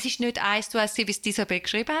 oder? Es ist nicht eins zu eins, wie es Isabel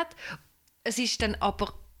geschrieben hat. Es ist dann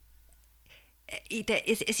aber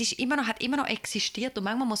es ist hat immer noch existiert und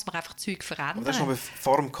manchmal muss man einfach Zeug verändern. Und das war aber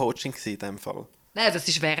vor dem Coaching in dem Fall. Nein, das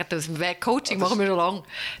ist während des Coaching, machen wir schon lange.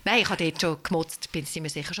 Nein, ich habe dort schon gemotzt, bin ich mir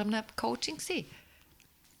sicher schon am Coaching gewesen.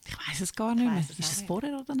 Ich weiss es gar nicht mehr. Ist es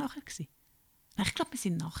vorher oder nachher gewesen? Ich glaube, wir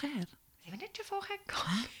sind nachher. Sind wir nicht schon vorher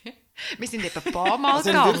gegangen? Wir sind eben ein paar Mal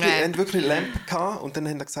gegangen. Wir hatten wirklich Lampen gehabt und dann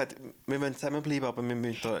haben wir gesagt, wir wollen zusammenbleiben, aber wir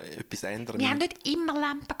müssen da etwas ändern. Wir haben nicht immer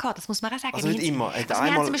Lampen gehabt, das muss man auch sagen. Also nicht immer, wir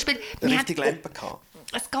haben zum Beispiel richtig Lampen gehabt.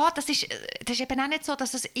 Es geht, das ist eben auch nicht so,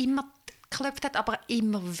 dass es immer geklopft hat, aber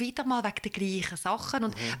immer wieder mal wegen der gleichen Sachen.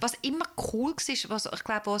 Und was immer cool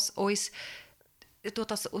war, was uns durch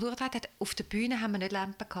das durchgetragen hat, auf der Bühne haben wir nicht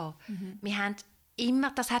Lampen gehabt. Wir haben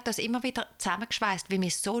das hat uns immer wieder zusammengeschweißt, weil wir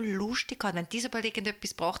es so lustig hatten. Wenn Isabel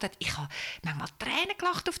irgendetwas gebracht hat, ich habe manchmal Tränen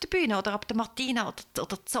gelacht auf der Bühne oder ob der Martina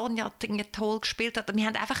oder Sonja toll gespielt hat. Und wir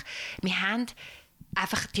haben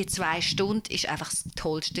einfach die 2 Stunden ist einfach das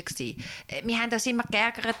Tollste gewesen. Wir haben uns immer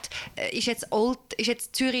geärgert, ist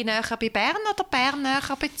jetzt Zürich näher bei Bern oder Bern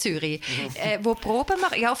näher bei Zürich? Wo proben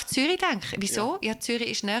wir? Ja, auf Zürich denke ich. Wieso? Ja, Zürich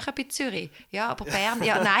ist näher bei Zürich. Ja, aber Bern,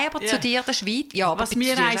 ja, nein, aber zu dir, der Schweiz. Ja, aber was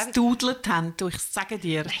wir eins dudelt haben, ich sage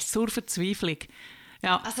dir, zur Verzweiflung.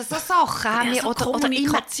 Ja. Also so Sachen haben wir oder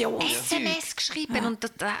immer SMS geschrieben und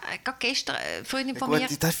gestern eine Freundin von mir...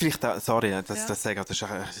 Das ist vielleicht das ist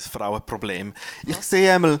ein Frauenproblem. Ich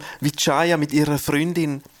sehe einmal, wie Chaya mit ihrer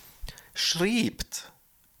Freundin schreibt,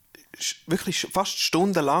 wirklich fast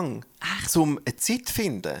stundenlang, um eine Zeit zu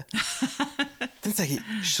finden. Dann sage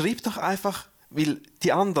ich, schreib doch einfach, weil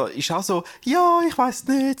die andere ist auch so, ja, ich weiss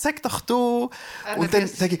nicht, sag doch du. Und dann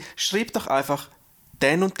sage ich, schreib doch einfach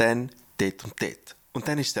dann und dann, dort und dort. Und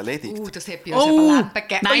dann ist es erledigt. Das hat bei uns Lampen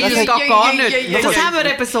gegeben. Nein, das geht gar nicht. Das haben wir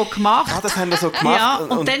eben so gemacht. Ja, das haben wir so gemacht. Ja,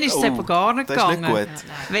 und dann ist es eben gar nicht gegangen. Das ist nicht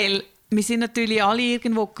gut. Weil wir sind natürlich alle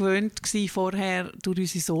irgendwo gewöhnt gewesen vorher durch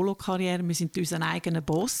unsere Solo-Karriere. Wir sind unser eigener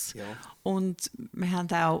Boss. Ja. Und wir haben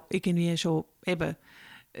auch irgendwie schon eben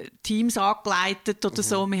Teams angeleitet oder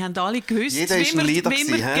so. Wir haben alle gewusst, jeder ist ein Leader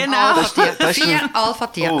gewesen, genau. Das ist 4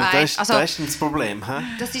 Alpha-Tier. Das ist das Problem.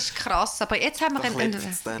 Das ist krass. Aber jetzt haben wir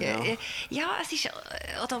es ist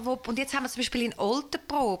und jetzt haben wir zum Beispiel in Olten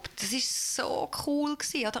geprobt. Das ist so cool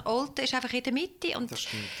gewesen. Oder Olten ist einfach in der Mitte und das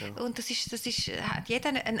stimmt, ja. Und das ist hat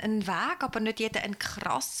jeder einen Weg, aber nicht jeder einen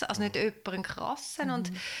krassen, also nicht jemand einen krassen und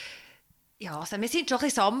ja, also wir sind schon ein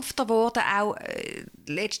bisschen sanfter geworden. Auch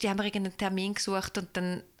letztes Jahr haben wir irgendeinen Termin gesucht und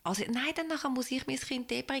dann, nein, dann nachher muss ich mein Kind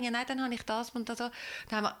bringen, nein, dann habe ich das und so.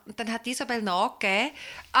 Dann hat Isabel nachgegeben.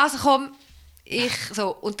 Also komm,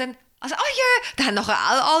 und dann, Also, oh ja, da haben nachher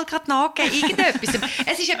alle gerade nachgegeben, irgendetwas.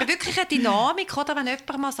 Es ist eben wirklich eine Dynamik, oder? Wenn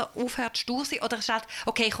jemand mal so aufhört stur zu sein, oder sagt,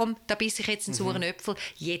 okay, komm, da beiße ich jetzt einen sauren Äpfel,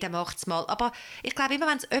 jeder macht es mal. Aber ich glaube, immer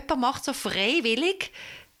wenn es jemand macht, so freiwillig,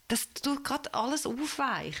 das tut gerade alles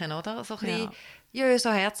aufweichen, oder? So ein bisschen, ja,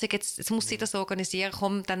 so herzig, jetzt muss ich das organisieren,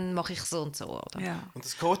 komm, dann mache ich so und so, oder? Ja. Und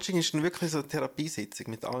das Coaching ist dann wirklich so eine Therapiesitzung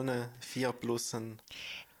mit allen 4 Plussen.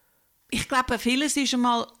 Ich glaube, vieles ist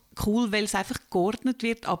einmal cool, weil es einfach geordnet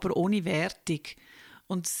wird, aber ohne Wertung.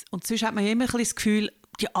 Und sonst hat man immer ein bisschen das Gefühl,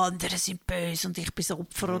 die anderen sind böse und ich bin das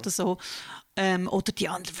Opfer oder so. Oder die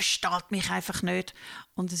anderen verstehen mich einfach nicht.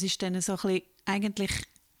 Und es ist dann so ein bisschen, eigentlich,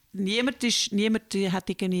 niemand hat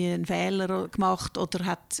irgendwie einen Fehler gemacht oder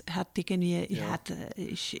hat irgendwie,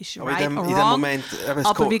 ist Aber right in or dem wrong. Moment,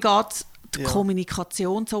 Aber wie geht es, die Ja.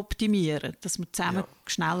 Kommunikation zu optimieren, dass man zusammen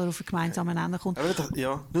schneller auf einen gemeinsamen Nenner kommt. Aber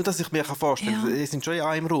nur, dass ich mir vorstellen kann, ihr sind schon in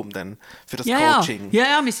einem Raum dann für das Ja, Coaching.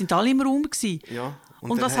 ja, wir sind alle im Raum gewesen. Ja.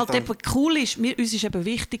 Und dann was hat halt dann- eben cool ist, uns ist eben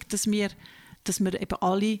wichtig, dass wir eben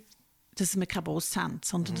alle, dass wir keinen Boss haben,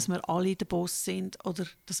 sondern dass wir alle der Boss sind oder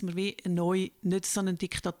dass wir wie nicht so eine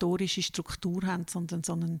diktatorische Struktur haben, sondern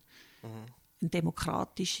so eine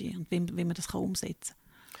demokratische und wie man das kann umsetzen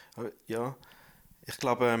kann. Aber, ja, ich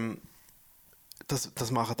glaube,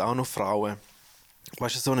 das machen auch noch Frauen.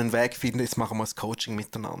 Weißt du, so einen Weg finden, jetzt machen wir ein Coaching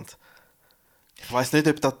miteinander. Ich weiss nicht,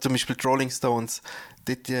 ob da zum Beispiel die Rolling Stones,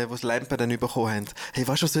 dort, wo sie Lampen dann bekommen haben, hey,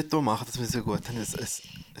 weißt du, was sollten wir machen, dass wir so gut haben?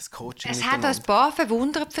 Ein Coaching Es hat miteinander. uns ein paar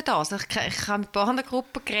verwundert für das. Ich habe mit ein paar anderen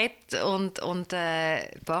Gruppen geredet und ein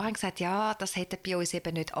paar haben gesagt, ja, das hätten bei uns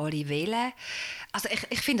eben nicht alle wollen. Also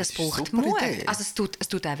ich finde, es Das ist eine braucht super Mut. Idee. Also es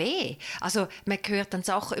tut auch weh. Also man hört dann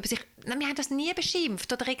Sachen über sich, wir haben das nie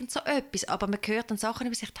beschimpft oder irgend so etwas, aber man hört dann Sachen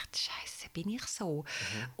über sich, ich dachte, Scheiße, bin ich so?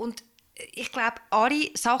 Und ich glaube, alle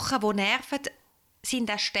Sachen, die nerven,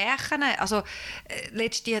 sind auch Stärken. Also,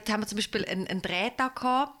 letztes Jahr haben wir zum Beispiel einen Drehtag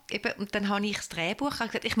gehabt, eben, und dann habe ich das Drehbuch ich habe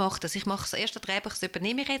gesagt, ich mache das erste Drehbuch, das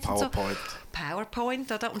übernehme ich jetzt. PowerPoint. Und so.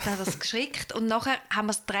 PowerPoint, oder? Und dann hat er das geschickt und nachher haben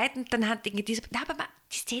wir es gedreht und dann hat irgendwie aber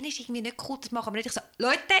die Szene ist irgendwie nicht cool, das machen wir nicht. Ich so,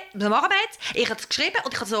 Leute, das machen wir jetzt. Ich habe es geschrieben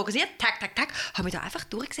und ich habe es organisiert, tag, habe mich da einfach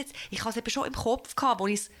durchgesetzt. Ich habe es eben schon im Kopf gehabt,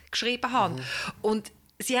 als ich es geschrieben habe. Und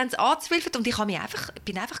sie haben es angezweifelt und ich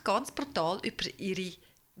bin einfach ganz brutal über ihre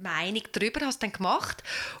Meinung darüber, habe es dann gemacht.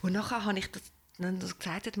 Und nachher habe ich das dann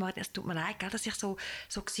gesagt, es tut mir leid, gell, dass ich so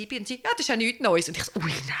war. Und sie, ja, das ist ja nichts Neues. Und ich so,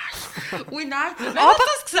 ui nein. Aber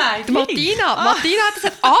das gesagt? Martina hat das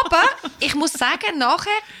gesagt. Aber ich muss sagen, nachher,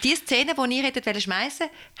 die Szene, die ihr hättet schmeißen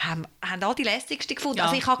wollen, haben alle die lästigste gefunden. Ja.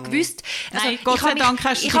 Also ich habe gewusst, also Nein, Gott sei Dank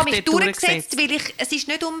hast du ich dich habe mich dort durchgesetzt, durchgesetzt.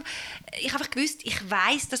 weil ich habe einfach gewusst, ich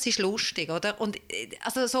weiss, das ist lustig, oder? Und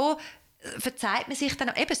also so verzeiht man sich dann,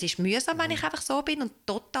 eben, es ist mühsam, wenn ich einfach so bin und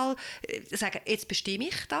total sage, jetzt bestimme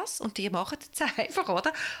ich das und die machen es einfach,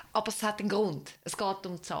 oder? Aber es hat einen Grund. Es geht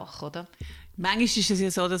um die Sache, oder? Manchmal ist es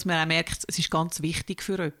ja so, dass man auch merkt, es ist ganz wichtig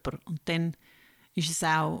für jemanden. Und dann ist es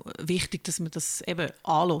auch wichtig, dass man das eben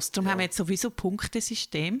anlässt. Darum haben wir jetzt sowieso ein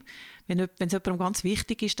Punktesystem. Wenn es jemandem ganz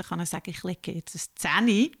wichtig ist, dann kann er sagen, ich lege jetzt ein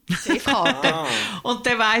 10 Chefkarte. und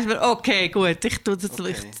dann weiss man, okay, gut, jetzt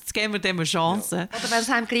geben wir dem eine Chance. Oder wenn es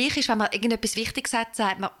einem gleich ist, wenn man irgendetwas Wichtiges hat,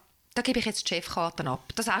 sagt man, da gebe ich jetzt die Chefkarten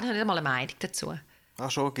ab. Das ist auch nicht einmal eine Meinung dazu.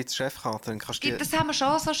 Ach schon, gibt es Chefkarten? Das haben wir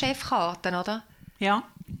schon, so Chefkarten, oder? Ja.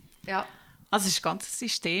 Ja. Also es ist ein ganzes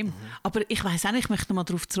System. Aber ich weiss auch nicht, ich möchte noch mal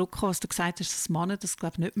darauf zurückkommen, was du gesagt hast, dass Männer das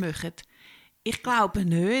glaube ich, nicht machen. Ich glaube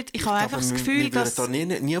nicht. Ich habe einfach das Gefühl, dass... Wir würden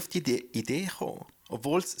da nie auf die Idee kommen.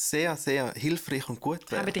 Obwohl es sehr, sehr hilfreich und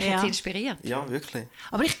gut wäre. Haben wir dich Ja. jetzt inspiriert? Ja, wirklich.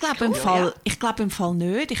 Aber ich glaube im Fall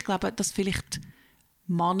nicht. Ich glaube, dass vielleicht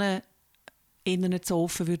Männer eher nicht so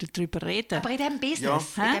offen würden darüber reden. Aber in diesem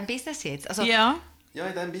Business, Ja. in diesem Business jetzt. Also, ja. Ja,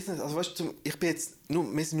 in diesem Business. Also weißt du, wir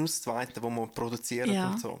sind nur das Zweite, wo wir produzieren Ja.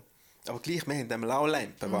 und so. Aber gleich, wir haben auch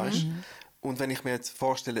Lampen, weißt du? Und wenn ich mir jetzt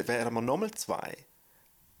vorstelle, wären wir nochmal 2,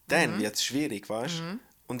 dann wird es schwierig, weißt du?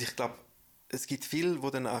 Und ich glaube, es gibt viele, die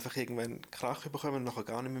dann einfach irgendwann Krach bekommen und nachher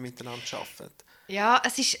gar nicht mehr miteinander arbeiten. ja,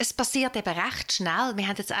 es passiert eben recht schnell. Wir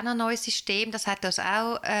haben jetzt auch noch ein neues System, das hat uns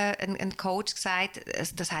auch ein Coach gesagt,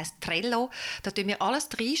 das heisst Trello. Da tun wir alles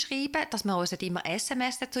reinschreiben, dass wir uns nicht immer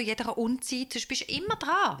SMS zu jeder Unzeit, sonst bist du immer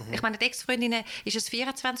dran. Ich meine, die Ex-Freundinnen ist ein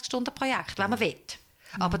 24-Stunden-Projekt, wenn man will.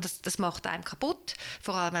 Aber das macht einem kaputt,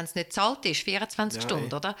 vor allem wenn es nicht zahlt ist, 24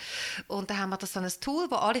 Stunden, oder? Und dann haben wir so ein Tool,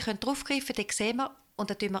 wo alle draufgreifen können, dann sehen wir, und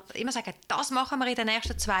dann tun wir immer sagen, das machen wir in den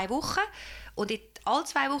nächsten 2 Wochen. Und in alle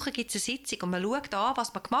 2 Wochen gibt es eine Sitzung und man schaut an,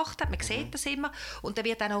 was man gemacht hat, man sieht das immer. Und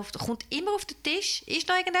dann kommt immer auf den Tisch, ist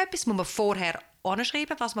noch irgendetwas, muss man vorher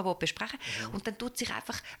anschreiben, was man besprechen will. Und dann tut sich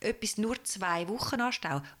einfach etwas nur 2 Wochen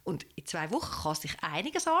anstauen. Und in 2 Wochen kann sich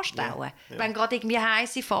einiges anstauen. Ja. Wenn gerade irgendwie eine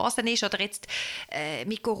heisse Phase ist oder jetzt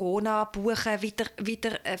mit Corona buchen,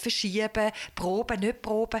 wieder verschieben, proben, nicht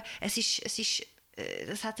proben.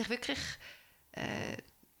 Das hat sich wirklich...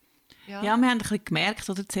 Ja, wir haben ein bisschen gemerkt,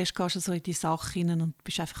 oder? Zuerst gehst du so in die Sache hinein und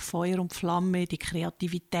bist einfach Feuer und Flamme, die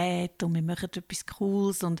Kreativität und wir machen etwas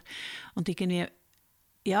Cooles und irgendwie,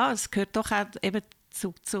 ja, es gehört doch auch eben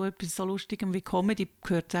zu etwas so Lustigem wie Comedy,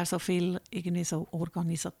 gehört auch so viel irgendwie so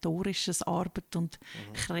organisatorisches Arbeit und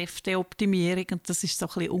Kräfteoptimierung und das ist so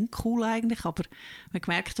ein bisschen uncool eigentlich, aber man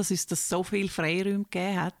gemerkt, dass uns das so viel Freiräume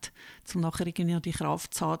gegeben hat, um nachher irgendwie die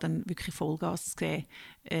Kraft zu haben, dann wirklich Vollgas zu geben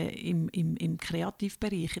im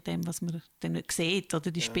Kreativbereich, in dem, was man dann sieht, oder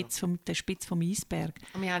der Spitz vom Eisberg.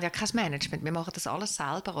 Und wir haben ja kein Management, wir machen das alles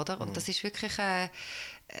selber, oder? Und das ist wirklich...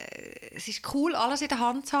 es ist cool, alles in der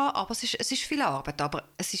Hand zu haben, aber es ist viel Arbeit. Aber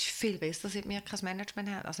es ist viel besser, seit wir kein Management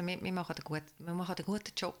haben. Also wir machen einen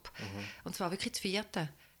guten Job. Und zwar wirklich zu 4.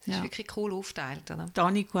 Es ist wirklich cool aufgeteilt. Oder?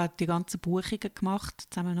 Danico hat die ganzen Buchungen gemacht,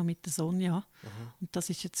 zusammen noch mit der Sonja. Und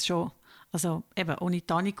das ist jetzt schon... Also eben, ohne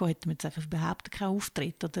Danico hätten wir jetzt einfach überhaupt keinen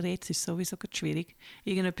Auftritt. Oder jetzt ist es sowieso schwierig,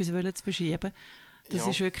 irgendetwas zu verschieben. Das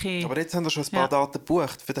ist wirklich... Aber jetzt haben wir schon ein paar Daten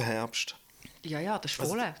gebucht für den Herbst. Ja, das ist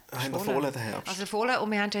voll. Haben wir voll den Herbst? Also voll, und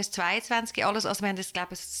wir haben schon das 22 alles, also wir haben das,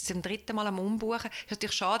 glaube ich, zum 3. Mal am Umbuchen. Das ist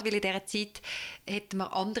natürlich schade, weil in dieser Zeit hätten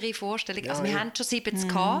wir andere Vorstellungen. Also wir haben schon 70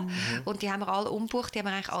 gehabt und die haben wir alle umgebucht, die haben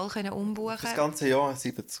wir eigentlich alle können umbuchen. Das ganze Jahr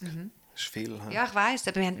 70. Das ist viel. Ja, ich weiss,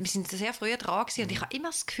 aber wir sind sehr früh dran gewesen und ich habe immer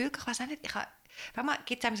das Gefühl, ich weiss auch nicht, manchmal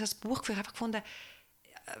gibt es einem so ein Buchgefühl, ich habe gefunden,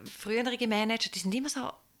 frühere Manager, die sind immer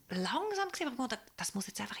so langsam gewesen, aber ich dachte, das muss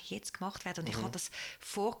jetzt einfach jetzt gemacht werden und ich habe das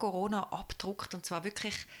vor Corona abgedruckt und zwar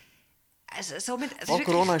wirklich vor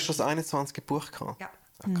Corona hast du das 21 gebucht gehabt? Ja.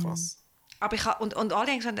 Krass. Aber ich habe, und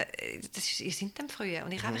alle haben gesagt, ihr seid dann früh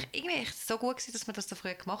und ich habe irgendwie echt so gut gewesen, dass wir das so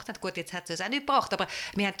früh gemacht haben. Gut, jetzt hat es uns auch nicht gebracht, aber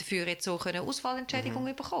wir haben dafür jetzt so eine Auswahlentschädigung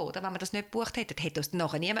bekommen. Oder wenn wir das nicht gebucht hätten, hätte uns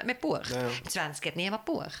nachher niemand mehr gebucht. Ja. Im 20 hat niemand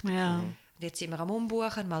gebucht. Ja. Und jetzt sind wir am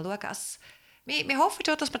Umbuchen, mal schauen. Wir hoffen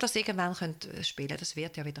schon, dass wir das irgendwann spielen können. Das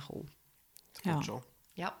wird ja wieder kommen. Ja. Schon.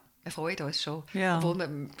 Ja, wir freuen uns schon. Ja. Obwohl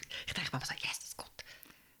ich denke mir so, yes, das geht.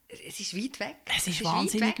 Es ist weit weg. Es ist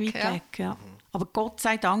wahnsinnig weit weg, ja. Aber Gott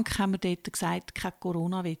sei Dank haben wir dort gesagt, kein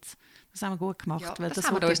Corona-Witz. Das haben wir gut gemacht. Ja, weil das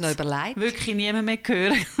haben wir uns noch überlegt. Wirklich niemand mehr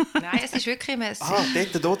hören. Nein, es ist wirklich...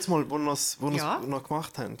 Dort mal, wo wir noch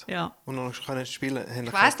gemacht haben. Ja. Wo wir noch spielen können.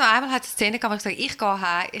 Ich weiss noch, einmal hat es eine Szene gehabt, gesagt, ich gehe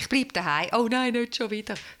heim, ich bleibe daheim. Oh nein, nicht schon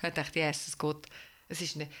wieder. Ich dachte, yes, es geht. Es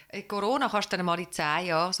ist nicht. Corona kannst du dann mal in 10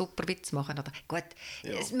 Jahren super Witz machen. Oder? Gut,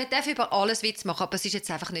 man darf über alles Witz machen, aber es ist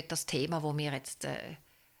jetzt einfach nicht das Thema, wo wir jetzt...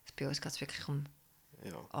 bei uns geht es wirklich um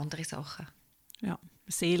andere Sachen. Ja,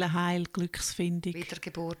 Seelenheil, Glücksfindung.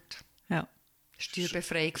 Wiedergeburt. Ja.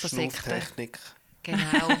 Steuerbefreiung von Sekten. Schnupftechnik.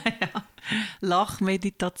 Genau.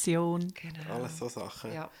 Lachmeditation. Genau. Alles so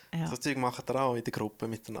Sachen. Ja. Ja. So Zeug machen wir auch in der Gruppe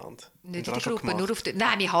miteinander. Nicht in der Gruppe, nur auf der...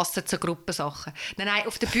 Nein, wir hassen so Gruppensachen. Nein,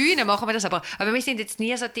 auf der Bühne machen wir das aber. Aber wir sind jetzt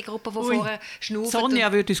nie so die Gruppe, die vorher schnaufen.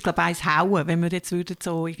 Sonja würde uns, glaube ich, eins hauen, wenn wir jetzt würden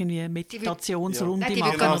so irgendwie eine Meditationsrunde Nein, die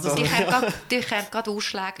machen. genau Oder so. Die haben gerade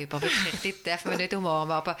Ausschläge über. Wirklich, die dürfen wir nicht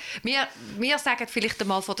umarmen. Aber wir sagen vielleicht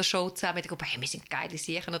einmal vor der Show zusammen mit der Gruppe, hey, wir sind geile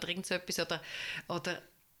Siechen oder irgend so etwas. Oder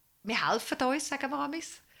wir helfen uns, sagen wir einmal.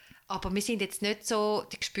 Aber wir sind jetzt nicht so,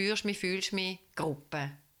 du spürst mich, fühlst mich,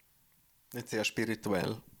 Gruppe. Nicht sehr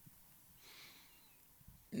spirituell.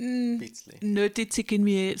 Nicht jetzt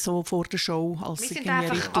irgendwie so vor der Show als Wir sind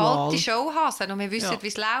irgendwie einfach Ritual. alte Showhasen und wir wissen, Ja. wie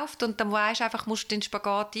es läuft. Und dann weisst du einfach, musst du den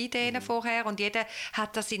Spagat eindehnen vorher. Und jeder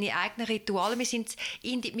hat da seine eigenen Rituale. Wir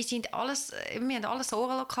haben alle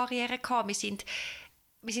Solo-Karriere gehabt. Wir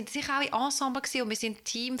sind sicher auch in Ensemble gewesen und wir sind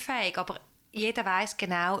teamfähig. Aber jeder weiss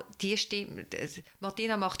genau, die Stimme.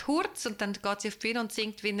 Martina macht Hurz und dann geht sie auf die Bühne und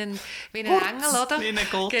singt wie ein Engel, oder? Wie ein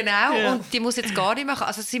Gott. Genau, Ja. und die muss jetzt gar nicht machen.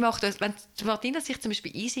 Also sie macht das, wenn Martina sich zum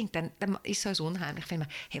Beispiel einsingt, dann ist es so unheimlich. Ich finde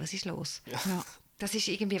mir, hey, was ist los? Ja. Das ist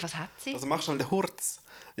irgendwie, was hat sie? Also machst du mal den Hurz.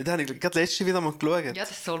 Da habe ich gerade letztes wieder mal geschaut. Ja,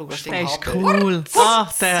 das ist so lustig. Der ist cool.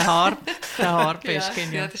 Der Harp ist Ja,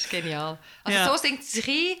 genial. das ist genial. Also Ja. so singt sie sich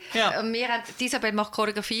ein. Ja. Und die Isabel macht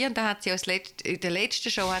Choreografie und dann hat sie uns in der letzten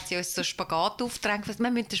Show hat sie uns so Spagat aufgedrängt. Wir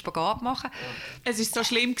müssen den Spagat machen. Es war so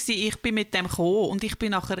schlimm, ich bin mit dem gekommen und ich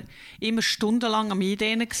bin nachher immer stundenlang am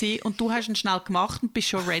Eindehnen gewesen, und du hast ihn schnell gemacht und bist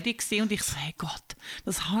schon ready gewesen, und ich so, hey Gott,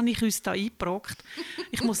 das habe ich uns da eingebrockt.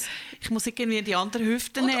 Ich muss irgendwie die andere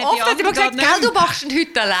Hüfte Und nehmen. oft die hat andere immer gesagt, geht nicht gell, du machst ihn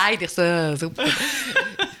heute allein. Ich so, super.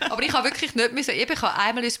 Aber ich habe wirklich nicht müssen. Ich kann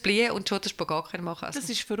einmal ins Bliehen und schon den Spagat machen. Also. Das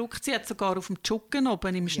ist verrückt. Sie hat sogar auf dem Joggen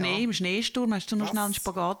oben im Schnee, im Schneesturm, hast du noch schnell einen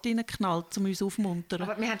Spagat reingeknallt, um uns aufzumuntern.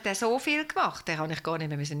 Aber wir haben da so viel gemacht, den habe ich gar nicht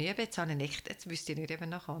mehr üben. Jetzt wüsste ich nicht eben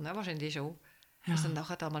nachher. Ne? Wahrscheinlich schon. Ja. Also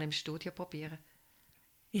nachher da mal im Studio probieren.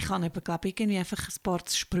 Ich habe aber, glaube ich, irgendwie einfach ein paar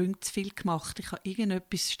Sprünge zu viel gemacht.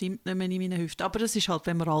 Irgendetwas stimmt nicht mehr in meinen Hüften. Aber das ist halt,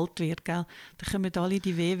 wenn man alt wird, gell? Dann kommen alle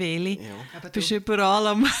die Wehwehli. Ja. Du bist überall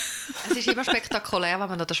am... Es ist immer spektakulär, wenn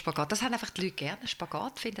man noch den Spagat... Das haben einfach die Leute gerne,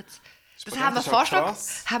 Spagat finden sie... Das haben wir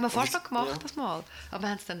fast noch gemacht, das Mal. Aber wir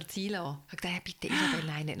haben es dann ziehen lassen. Ich habe gedacht, bitte Isabel,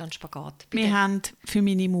 nein, nicht noch einen Spagat. Bitte. Wir haben für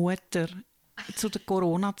meine Mutter, zu der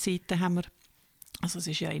Corona-Zeiten haben wir... Also es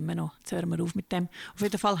ist ja immer noch, jetzt hören wir auf mit dem. Auf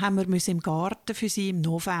jeden Fall haben wir im Garten für sie im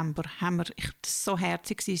November, das war so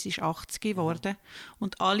herzig, sie ist 80 geworden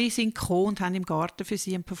und alle sind gekommen und haben im Garten für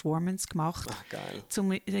sie eine Performance gemacht. Ach, geil.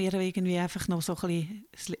 Um ihr irgendwie einfach noch so ein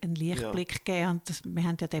bisschen einen Lichtblick zu geben. Und wir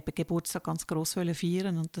haben ja den Geburtstag ganz gross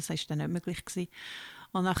feiern und das war dann nicht möglich gewesen.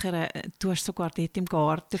 Und nachher, du hast sogar dort im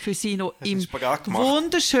Garten für sie noch im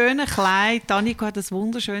wunderschönen Kleid, Annika hat ein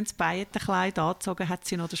wunderschönes Pailletenkleid angezogen, hat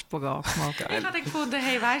sie noch den Spagat gemacht. Ich habe gefunden,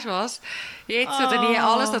 hey, weißt du was, jetzt oder nie,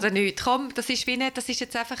 alles oder nichts. Komm, das ist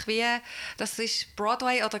jetzt einfach wie, das ist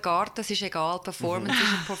Broadway oder Garten, das ist egal, Performance ist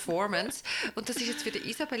eine Performance. Und das ist jetzt für die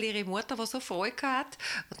Isabel, ihre Mutter, die so Freude hat.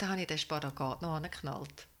 Und dann habe ich den Spagat noch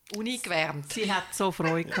angeknallt. Ungewärmt. Sie hat so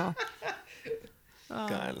Freude gehabt.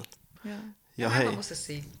 Geil. Ja. Ja, hey. Muss es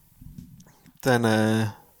sein.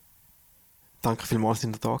 Dann danke vielmals,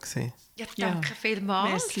 dass ihr da gewesen. Ja, danke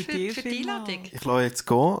vielmals für die Einladung. Ich lasse jetzt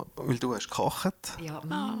gehen, weil du hast gekocht. Ja,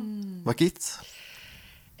 Was gibt's?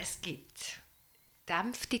 Es gibt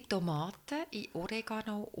dämpfte Tomaten in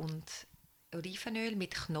Oregano und Olivenöl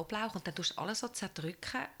mit Knoblauch und dann tust du alles so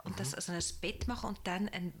zerdrücken und das also ein Bett machen und dann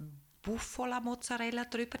ein Bufala-Mozzarella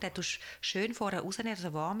drüber, den tust du schön vorher rausnehmen, dass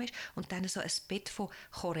er warm ist und dann so ein Bett von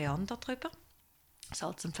Koriander drüber,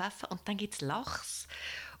 Salz und Pfeffer und dann gibt es Lachs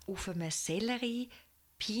auf einem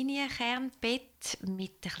Sellerie-Pinienkernbett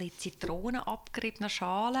mit ein bisschen Zitronen abgeriebener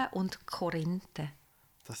Schale und Korinthe.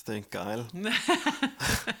 Das klingt geil. Da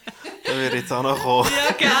würde jetzt auch noch kommen.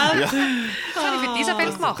 Ja, gell? Ja. Das habe ich für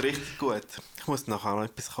Isabel gemacht. Das ist richtig gut. Ich muss nachher noch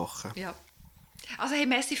etwas kochen. Ja. Also hey,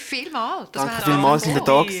 merci vielmals. Danke vielmals, dass ihr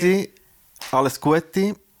da gewesen. Alles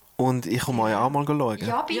Gute. Und ich komme euch auch mal schauen.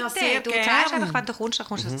 Ja, bitte. Ja, sehr du gern. sagst einfach, wenn du kommst, dann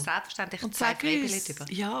kommst du selbstverständlich Und 2 sag Freibillet über.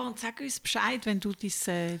 uns, ja, und sag uns Bescheid, wenn du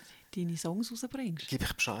deine Songs rausbringst. Gib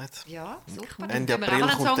ich Bescheid. Ja, super. Ende Dann können wir April auch mal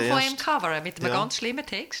einen kommt Song der von ihm erste. coveren, mit einem Ja. ganz schlimmen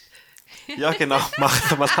Text. Ja, genau.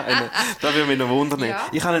 Macht mal einen. Da würde mich noch wundern. Ja.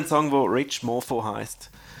 Ich habe einen Song, der Rich Mofo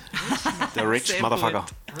heisst. Der Rich Sehr Motherfucker.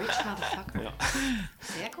 Rich Motherfucker. Ja.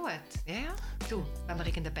 Sehr gut. Ja, ja. Du, wenn wir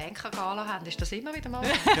irgendeine Banker-Gala haben, ist das immer wieder mal...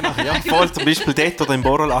 Genau, ja, voll. Zum Beispiel dort oder im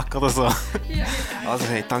Borolack oder so. Ja. Also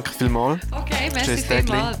hey, danke vielmals. Okay, merci Tschüss,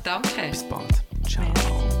 Tätli. vielmals. Danke. Bis bald. Ciao.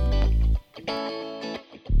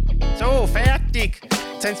 So, fertig.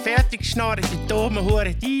 Jetzt haben sie fertig geschnarrt, die dummen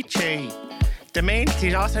Huren DJ. Der Mensch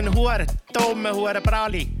ist also ein Huren, dummer Huren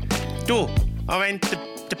Bralli. Du, auch wenn du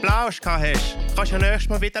den Blausch gehabt hast, kannst du ja nächstes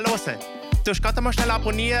Mal wieder hören. Du musst gerade mal schnell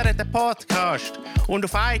abonnieren, den Podcast. Und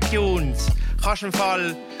auf iTunes kannst du im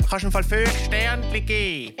Fall 5 Sternchen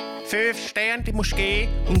geben. 5 Sternchen musst du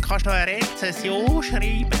geben und kannst noch eine Rezension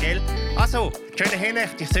schreiben, gell? Also, schöne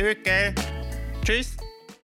Hinrichtung, ich sage, gell? Tschüss.